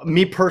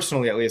 Me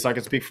personally, at least, I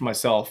can speak for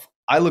myself.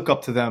 I look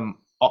up to them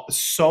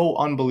so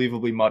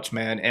unbelievably much,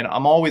 man. And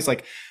I'm always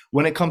like,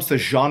 when it comes to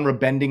genre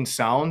bending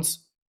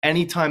sounds,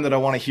 anytime that I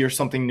want to hear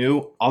something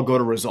new, I'll go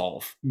to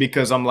Resolve,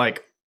 because I'm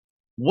like,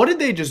 what did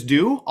they just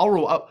do? I'll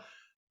roll up.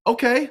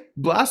 Okay,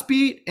 blast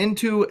beat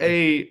into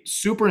a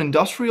super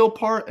industrial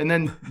part, and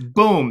then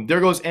boom, there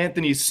goes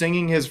Anthony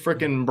singing his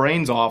freaking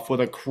brains off with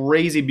a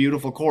crazy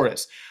beautiful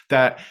chorus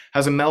that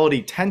has a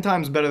melody 10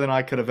 times better than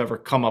I could have ever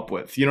come up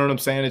with. You know what I'm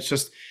saying?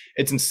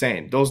 It's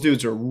insane. Those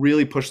dudes are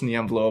really pushing the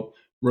envelope.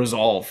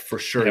 Resolve for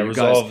sure. Yeah,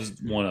 Resolve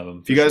is one of them.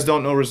 If you guys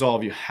don't know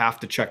Resolve, you have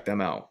to check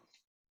them out.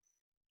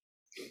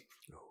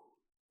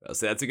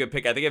 So that's a good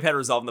pick. I think I've had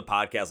Resolve in the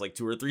podcast like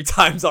 2 or 3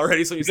 times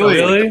already. So you said,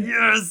 really? Like,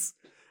 yes.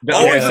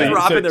 Always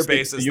dropping their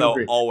bases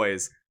though.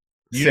 Always.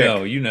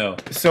 You know.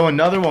 So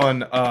another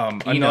one,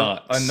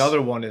 Enox.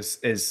 another one is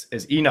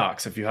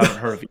Enox. If you haven't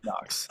heard of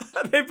Enox,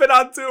 they've been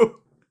on too.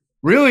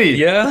 Really?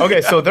 Yeah. Okay,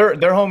 so they're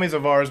homies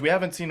of ours. We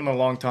haven't seen them in a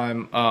long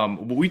time.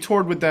 We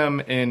toured with them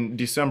in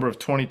December of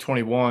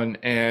 2021,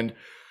 and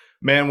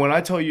man, when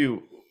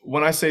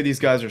I say these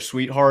guys are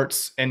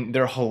sweethearts and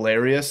they're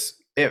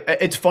hilarious,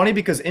 it's funny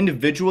because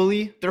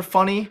individually they're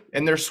funny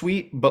and they're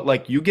sweet, but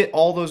like you get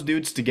all those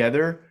dudes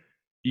together,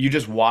 you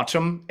just watch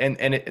them, and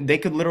they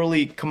could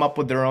literally come up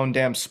with their own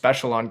damn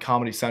special on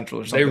Comedy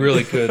Central or They something.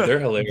 really could. They're They're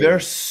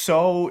hilarious.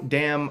 so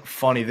damn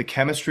funny. The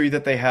chemistry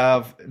that they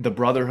have, the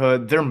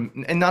brotherhood,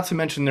 and not to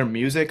mention their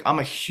music. I'm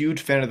a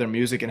huge fan of their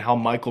music and how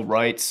Michael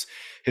writes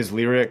his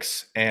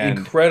lyrics. And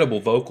Incredible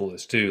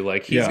vocalist too.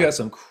 Like he's Yeah. got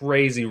some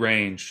crazy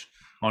range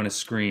on his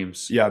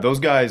screams. yeah, those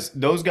guys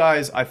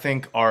I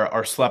think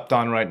are slept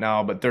on right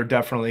now, but they're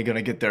definitely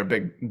gonna get their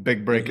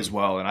big break as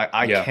well. And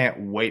I Yeah. can't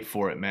wait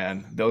for it,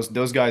 man. Those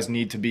guys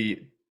need to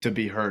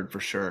be heard for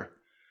sure.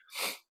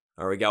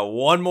 All right, we got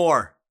one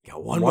more.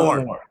 One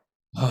more.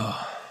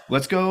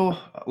 Let's go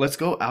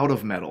out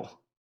of metal.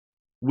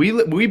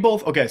 We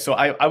both okay. So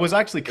I was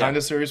actually kind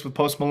of serious with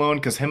Post Malone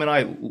because him and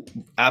I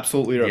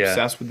absolutely are Yeah.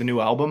 obsessed with the new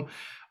album.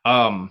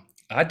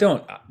 I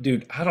don't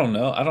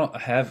know. I don't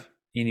have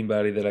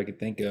anybody that I could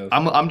think of.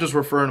 I'm just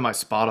referring to my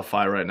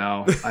Spotify right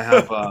now.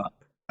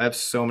 I have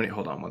so many.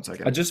 Hold on one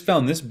second. I just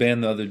found this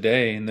band the other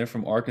day, and they're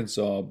from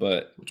Arkansas,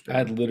 but Which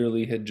I band?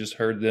 literally had just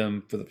heard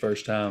them for the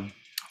first time.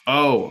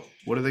 Oh,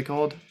 what are they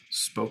called?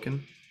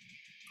 Spoken,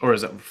 or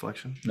is that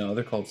Reflection? No,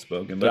 they're called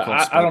Spoken, They're but called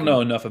I don't Spoken.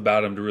 know enough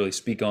about them to really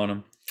speak on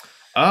them.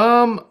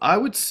 I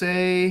would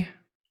say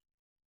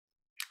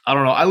I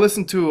don't know. I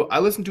listen to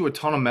a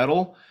ton of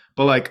metal,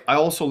 but like I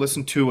also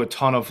listen to a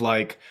ton of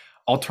like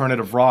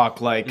alternative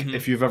rock. Like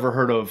if you've ever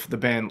heard of the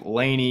band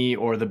Laney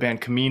or the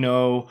band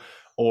Camino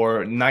or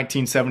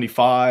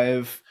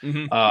 1975,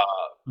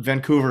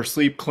 Vancouver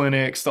Sleep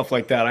Clinic, stuff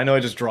like that. I know I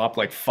just dropped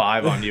like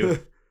 5 on you,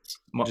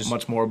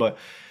 much more, but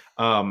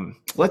I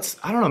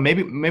don't know.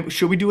 Maybe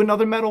should we do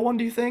another metal one?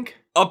 Do you think?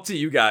 Up to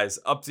you guys.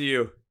 Up to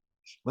you.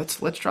 Let's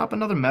drop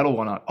another metal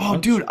one on. Oh,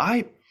 dude,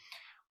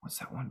 what's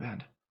that one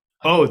band?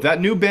 Oh, that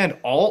new band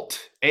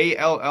Alt,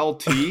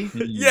 ALLT.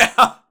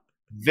 Yeah.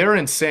 They're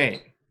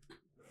insane.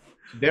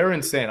 They're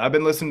insane. I've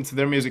been listening to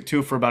their music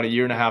too for about a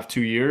year and a half,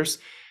 2 years,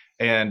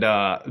 and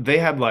they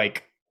had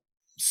like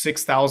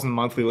 6,000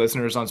 monthly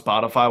listeners on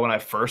Spotify when I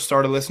first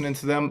started listening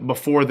to them.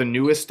 Before the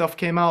newest stuff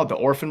came out, the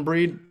Orphan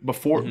Breed,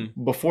 before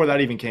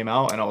that even came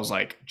out, and I was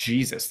like,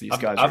 Jesus, these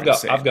guys are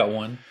insane. I've got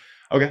one.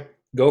 Okay,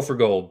 Go for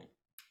Gold.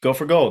 Go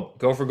for Gold.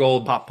 Go for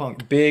Gold. Pop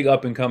punk. Big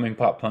up and coming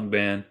pop punk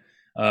band.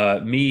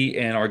 Me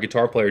and our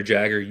guitar player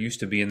Jagger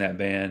used to be in that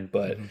band,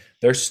 but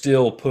they're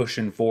still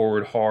pushing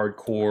forward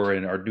hardcore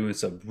and are doing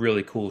some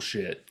really cool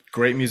shit.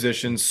 Great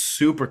musicians,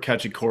 super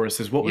catchy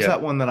choruses. What was Yeah.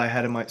 that one that I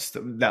had in my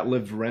that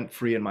lived rent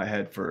free in my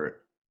head for?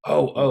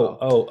 What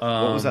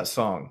What was that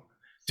song?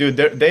 Dude,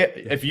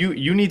 if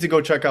you need to go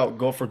check out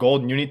Go for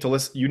Gold, and you need to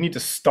listen. You need to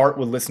start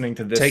with listening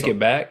to this. Take song. It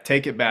Back.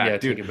 Take It Back, Yeah,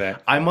 dude. Take It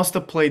Back. I must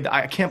have played.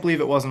 I can't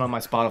believe it wasn't on my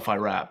Spotify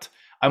Wrapped.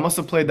 I must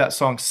have played that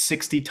song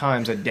 60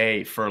 times a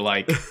day for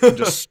like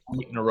just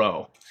in a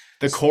row.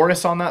 The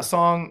chorus on that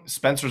song,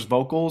 Spencer's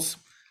vocals,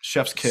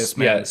 chef's kiss,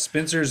 man. Yeah,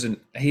 Spencer's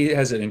he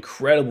has an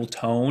incredible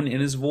tone in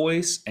his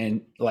voice,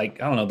 and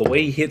like I don't know, the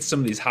way he hits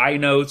some of these high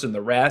notes and the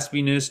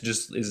raspiness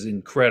just is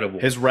incredible.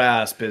 His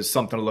rasp is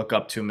something to look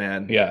up to,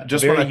 man. Yeah,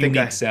 just very when I think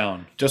unique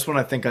sound. Just when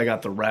I think I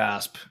got the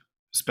rasp,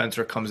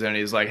 Spencer comes in and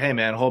he's like, "Hey,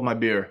 man, hold my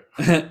beer."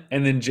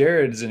 And then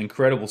Jared is an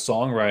incredible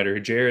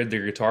songwriter. Jared, the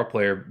guitar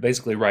player,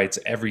 basically writes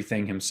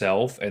everything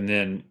himself, and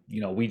then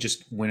we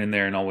just went in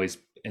there and always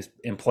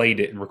and played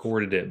it and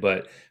recorded it.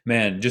 But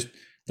man, just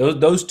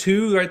those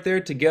two right there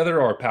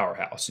together are a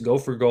powerhouse. Go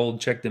for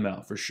Gold. Check them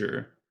out for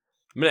sure.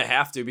 I'm going to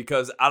have to,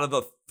 because out of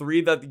the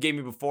 3 that they gave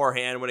me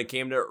beforehand, when it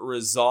came to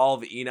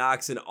Resolve,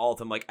 Enox, and Alt,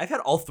 I'm like, I've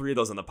had all 3 of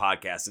those on the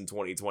podcast in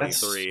 2023. That's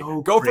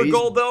so Go crazy. for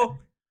Gold, though?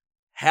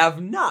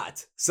 Have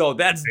not. So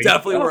that's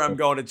definitely where I'm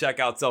going to check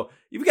out. So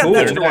you've got Cool.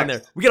 an extra one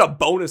there. We got a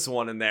bonus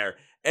one in there.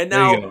 And There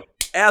you now, go.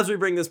 as we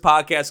bring this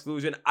podcast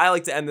conclusion, I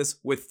like to end this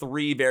with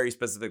 3 very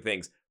specific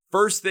things.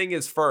 First thing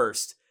is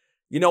first.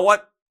 You know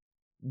what?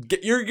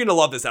 You're going to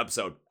love this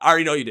episode. I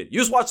already know you did. You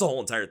just watch the whole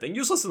entire thing. You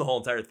just listen to the whole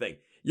entire thing.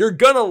 You're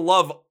going to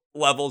love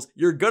Levels.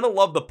 You're going to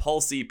love the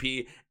Pulse EP.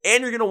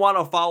 And you're going to want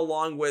to follow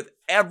along with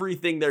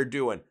everything they're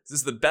doing. This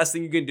is the best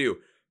thing you can do.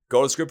 Go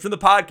to the description of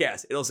the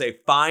podcast. It'll say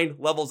Find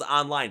Levels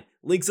Online.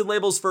 Links and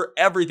labels for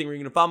everything, where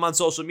you can find them on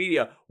social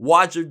media,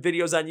 watch their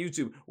videos on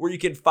YouTube, where you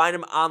can find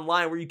them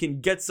online, where you can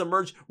get some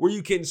merch, where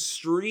you can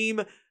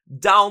stream,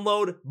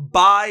 download,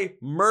 buy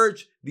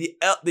merch, the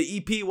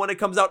EP when it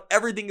comes out.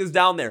 Everything is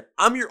down there.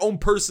 I'm your own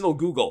personal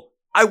Google.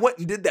 I went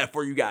and did that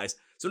for you guys.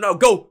 So now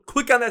go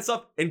click on that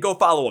stuff and go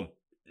follow them.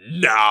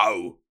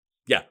 No.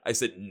 Yeah, I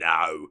said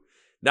no.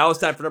 Now it's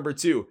time for number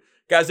 2.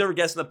 Guys, ever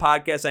guest on the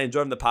podcast? I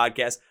enjoy the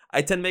podcast.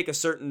 I tend to make a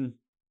certain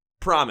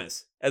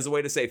promise as a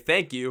way to say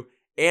thank you,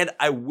 and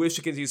I wish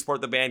to continue to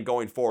support the band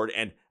going forward.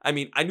 And I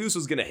mean, I knew this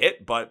was going to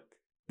hit, but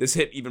this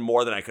hit even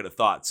more than I could have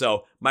thought.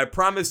 So my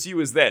promise to you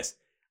is this.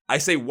 I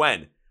say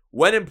when.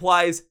 When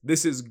implies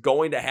this is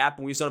going to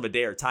happen. We just don't have a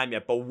day or time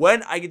yet. But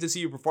when I get to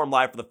see you perform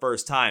live for the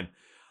first time,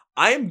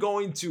 I am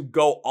going to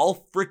go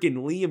all freaking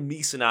Liam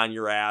Neeson on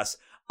your ass.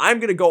 I'm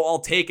going to go all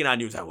Taken on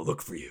you. As I will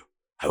look for you.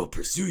 I will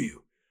pursue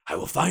you. I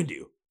will find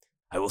you.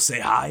 I will say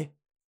hi.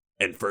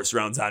 And first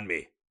round's on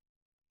me.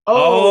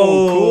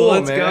 Oh, cool,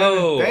 let's man.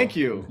 go. Thank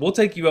you. We'll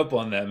take you up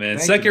on that, man.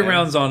 Thank Second you, man.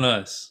 round's on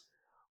us.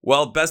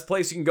 Well, best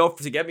place you can go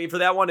to get me for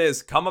that one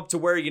is come up to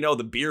where,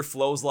 the beer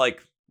flows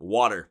like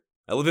water.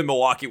 I live in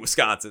Milwaukee,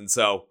 Wisconsin,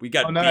 so we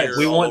got nice. beer.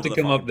 We all want over to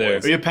the come up fucking there.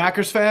 place. Are you a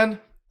Packers fan?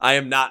 I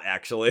am not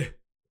actually.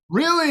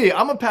 Really?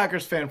 I'm a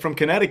Packers fan from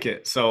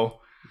Connecticut, so.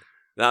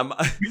 I'm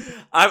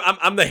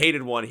the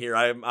hated one here.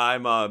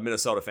 I'm a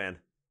Minnesota fan.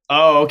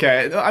 Oh,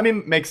 okay. I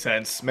mean, makes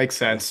sense.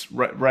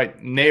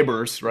 Right.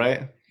 Neighbors,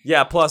 right?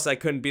 Yeah. Plus, I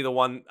couldn't be the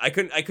one. I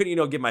couldn't.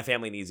 Give my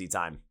family an easy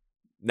time.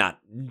 Not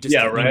just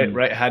Yeah, kidding.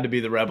 right. Had to be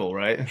the rebel,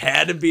 right?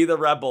 Had to be the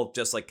rebel,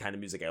 just like kind of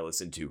music I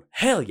listen to.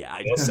 Hell yeah,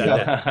 I just said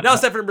that. Now,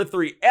 step for number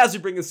 3. As we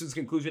bring this to its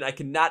conclusion, I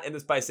cannot end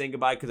this by saying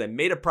goodbye because I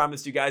made a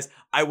promise to you guys.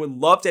 I would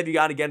love to have you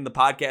on again in the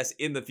podcast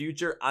in the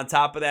future. On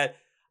top of that,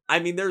 I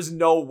mean, there's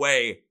no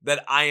way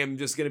that I am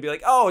just going to be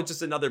like, oh, it's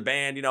just another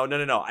band.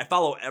 No. I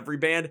follow every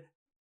band.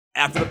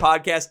 After the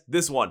podcast,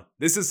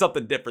 this is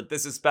something different.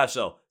 This is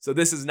special. So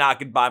this is not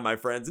goodbye, my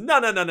friends.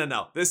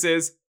 No. This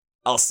is,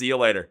 I'll see you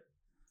later.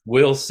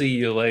 We'll see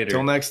you later.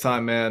 Till next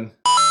time, man.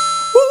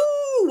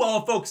 Woo!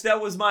 Well, folks, that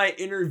was my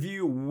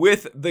interview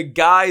with the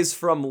guys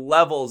from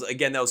Levels.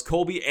 Again, that was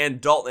Colby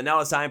and Dalton. And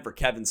now it's time for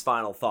Kevin's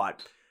final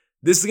thought.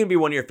 This is going to be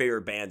one of your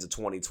favorite bands of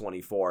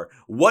 2024.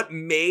 What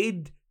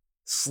made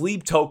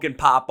Sleep Token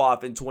pop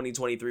off in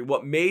 2023?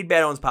 What made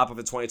Bad Omens pop off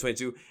in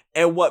 2022?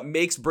 And what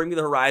makes Bring Me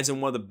the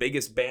Horizon one of the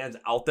biggest bands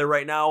out there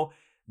right now?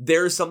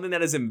 There's something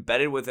that is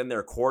embedded within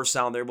their core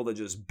sound they're able to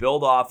just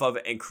build off of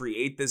and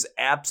create this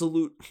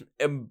absolute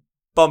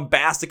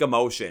bombastic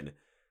emotion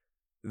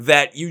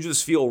that you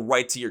just feel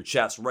right to your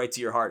chest, right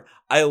to your heart.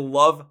 I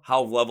love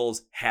how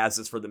Levels has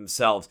this for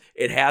themselves.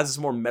 It has this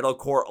more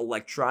metalcore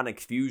electronic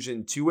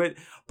fusion to it,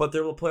 but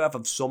they're able to play off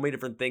of so many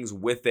different things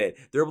with it.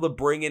 They're able to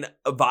bring in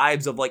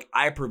vibes of like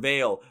I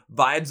Prevail,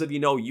 vibes of,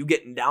 you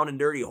getting down and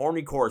dirty,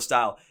 hornycore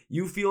style.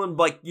 You feeling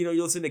like, you're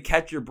listening to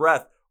Catch Your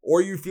Breath,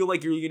 or you feel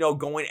like you're,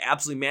 going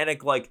absolutely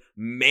manic like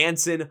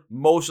Manson,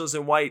 Motionless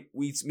in White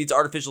meets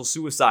Artificial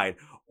Suicide.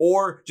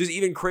 Or just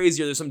even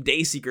crazier, there's some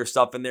Dayseeker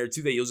stuff in there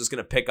too that you're just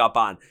going to pick up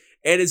on.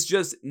 And it's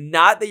just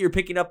not that you're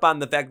picking up on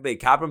the fact that they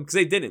copied them, because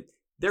they didn't.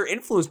 They're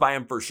influenced by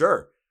them for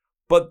sure.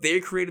 But they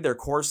created their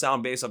core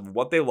sound based off of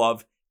what they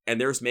love,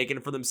 and they're just making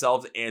it for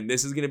themselves. And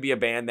this is going to be a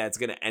band that's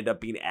going to end up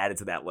being added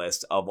to that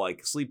list of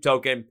like Sleep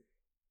Token,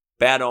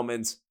 Bad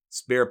Omens,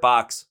 Spirit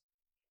Box,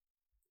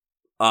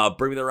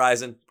 Bring Me the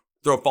Horizon,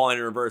 throw Falling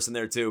in Reverse in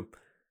there too.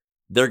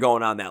 They're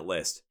going on that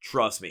list.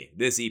 Trust me,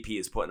 this EP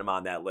is putting them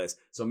on that list.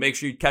 So make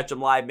sure you catch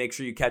them live. Make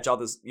sure you catch all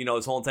this,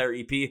 this whole entire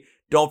EP.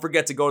 Don't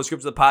forget to go to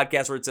scripts of the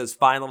podcast where it says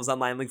Find Levels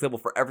Online, link label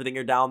for everything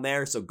are down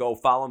there. So go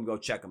follow them, go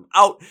check them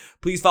out.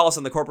 Please follow us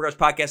on the Corporate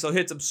Rush Podcast. So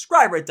hit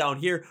subscribe right down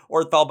here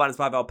or follow by the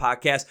Spotify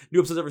Podcast. New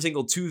episodes every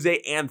single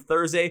Tuesday and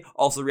Thursday.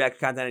 Also react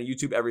content on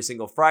YouTube every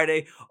single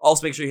Friday.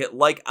 Also make sure you hit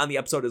like on the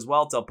episode as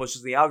well to help push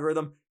us in the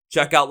algorithm.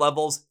 Check out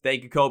Levels.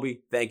 Thank you, Kobe.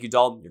 Thank you,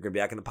 Dalton. You're going to be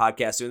back in the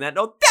podcast soon. That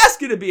note, that's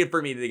going to be it for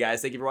me today,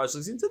 guys. Thank you for watching,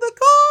 listening to the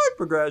Chord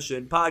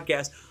Progression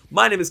Podcast.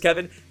 My name is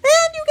Kevin, and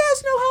you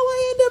guys know how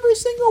I end every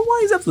single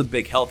one. He's absolutely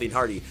big, healthy, and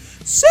hearty.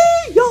 See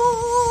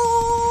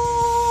ya!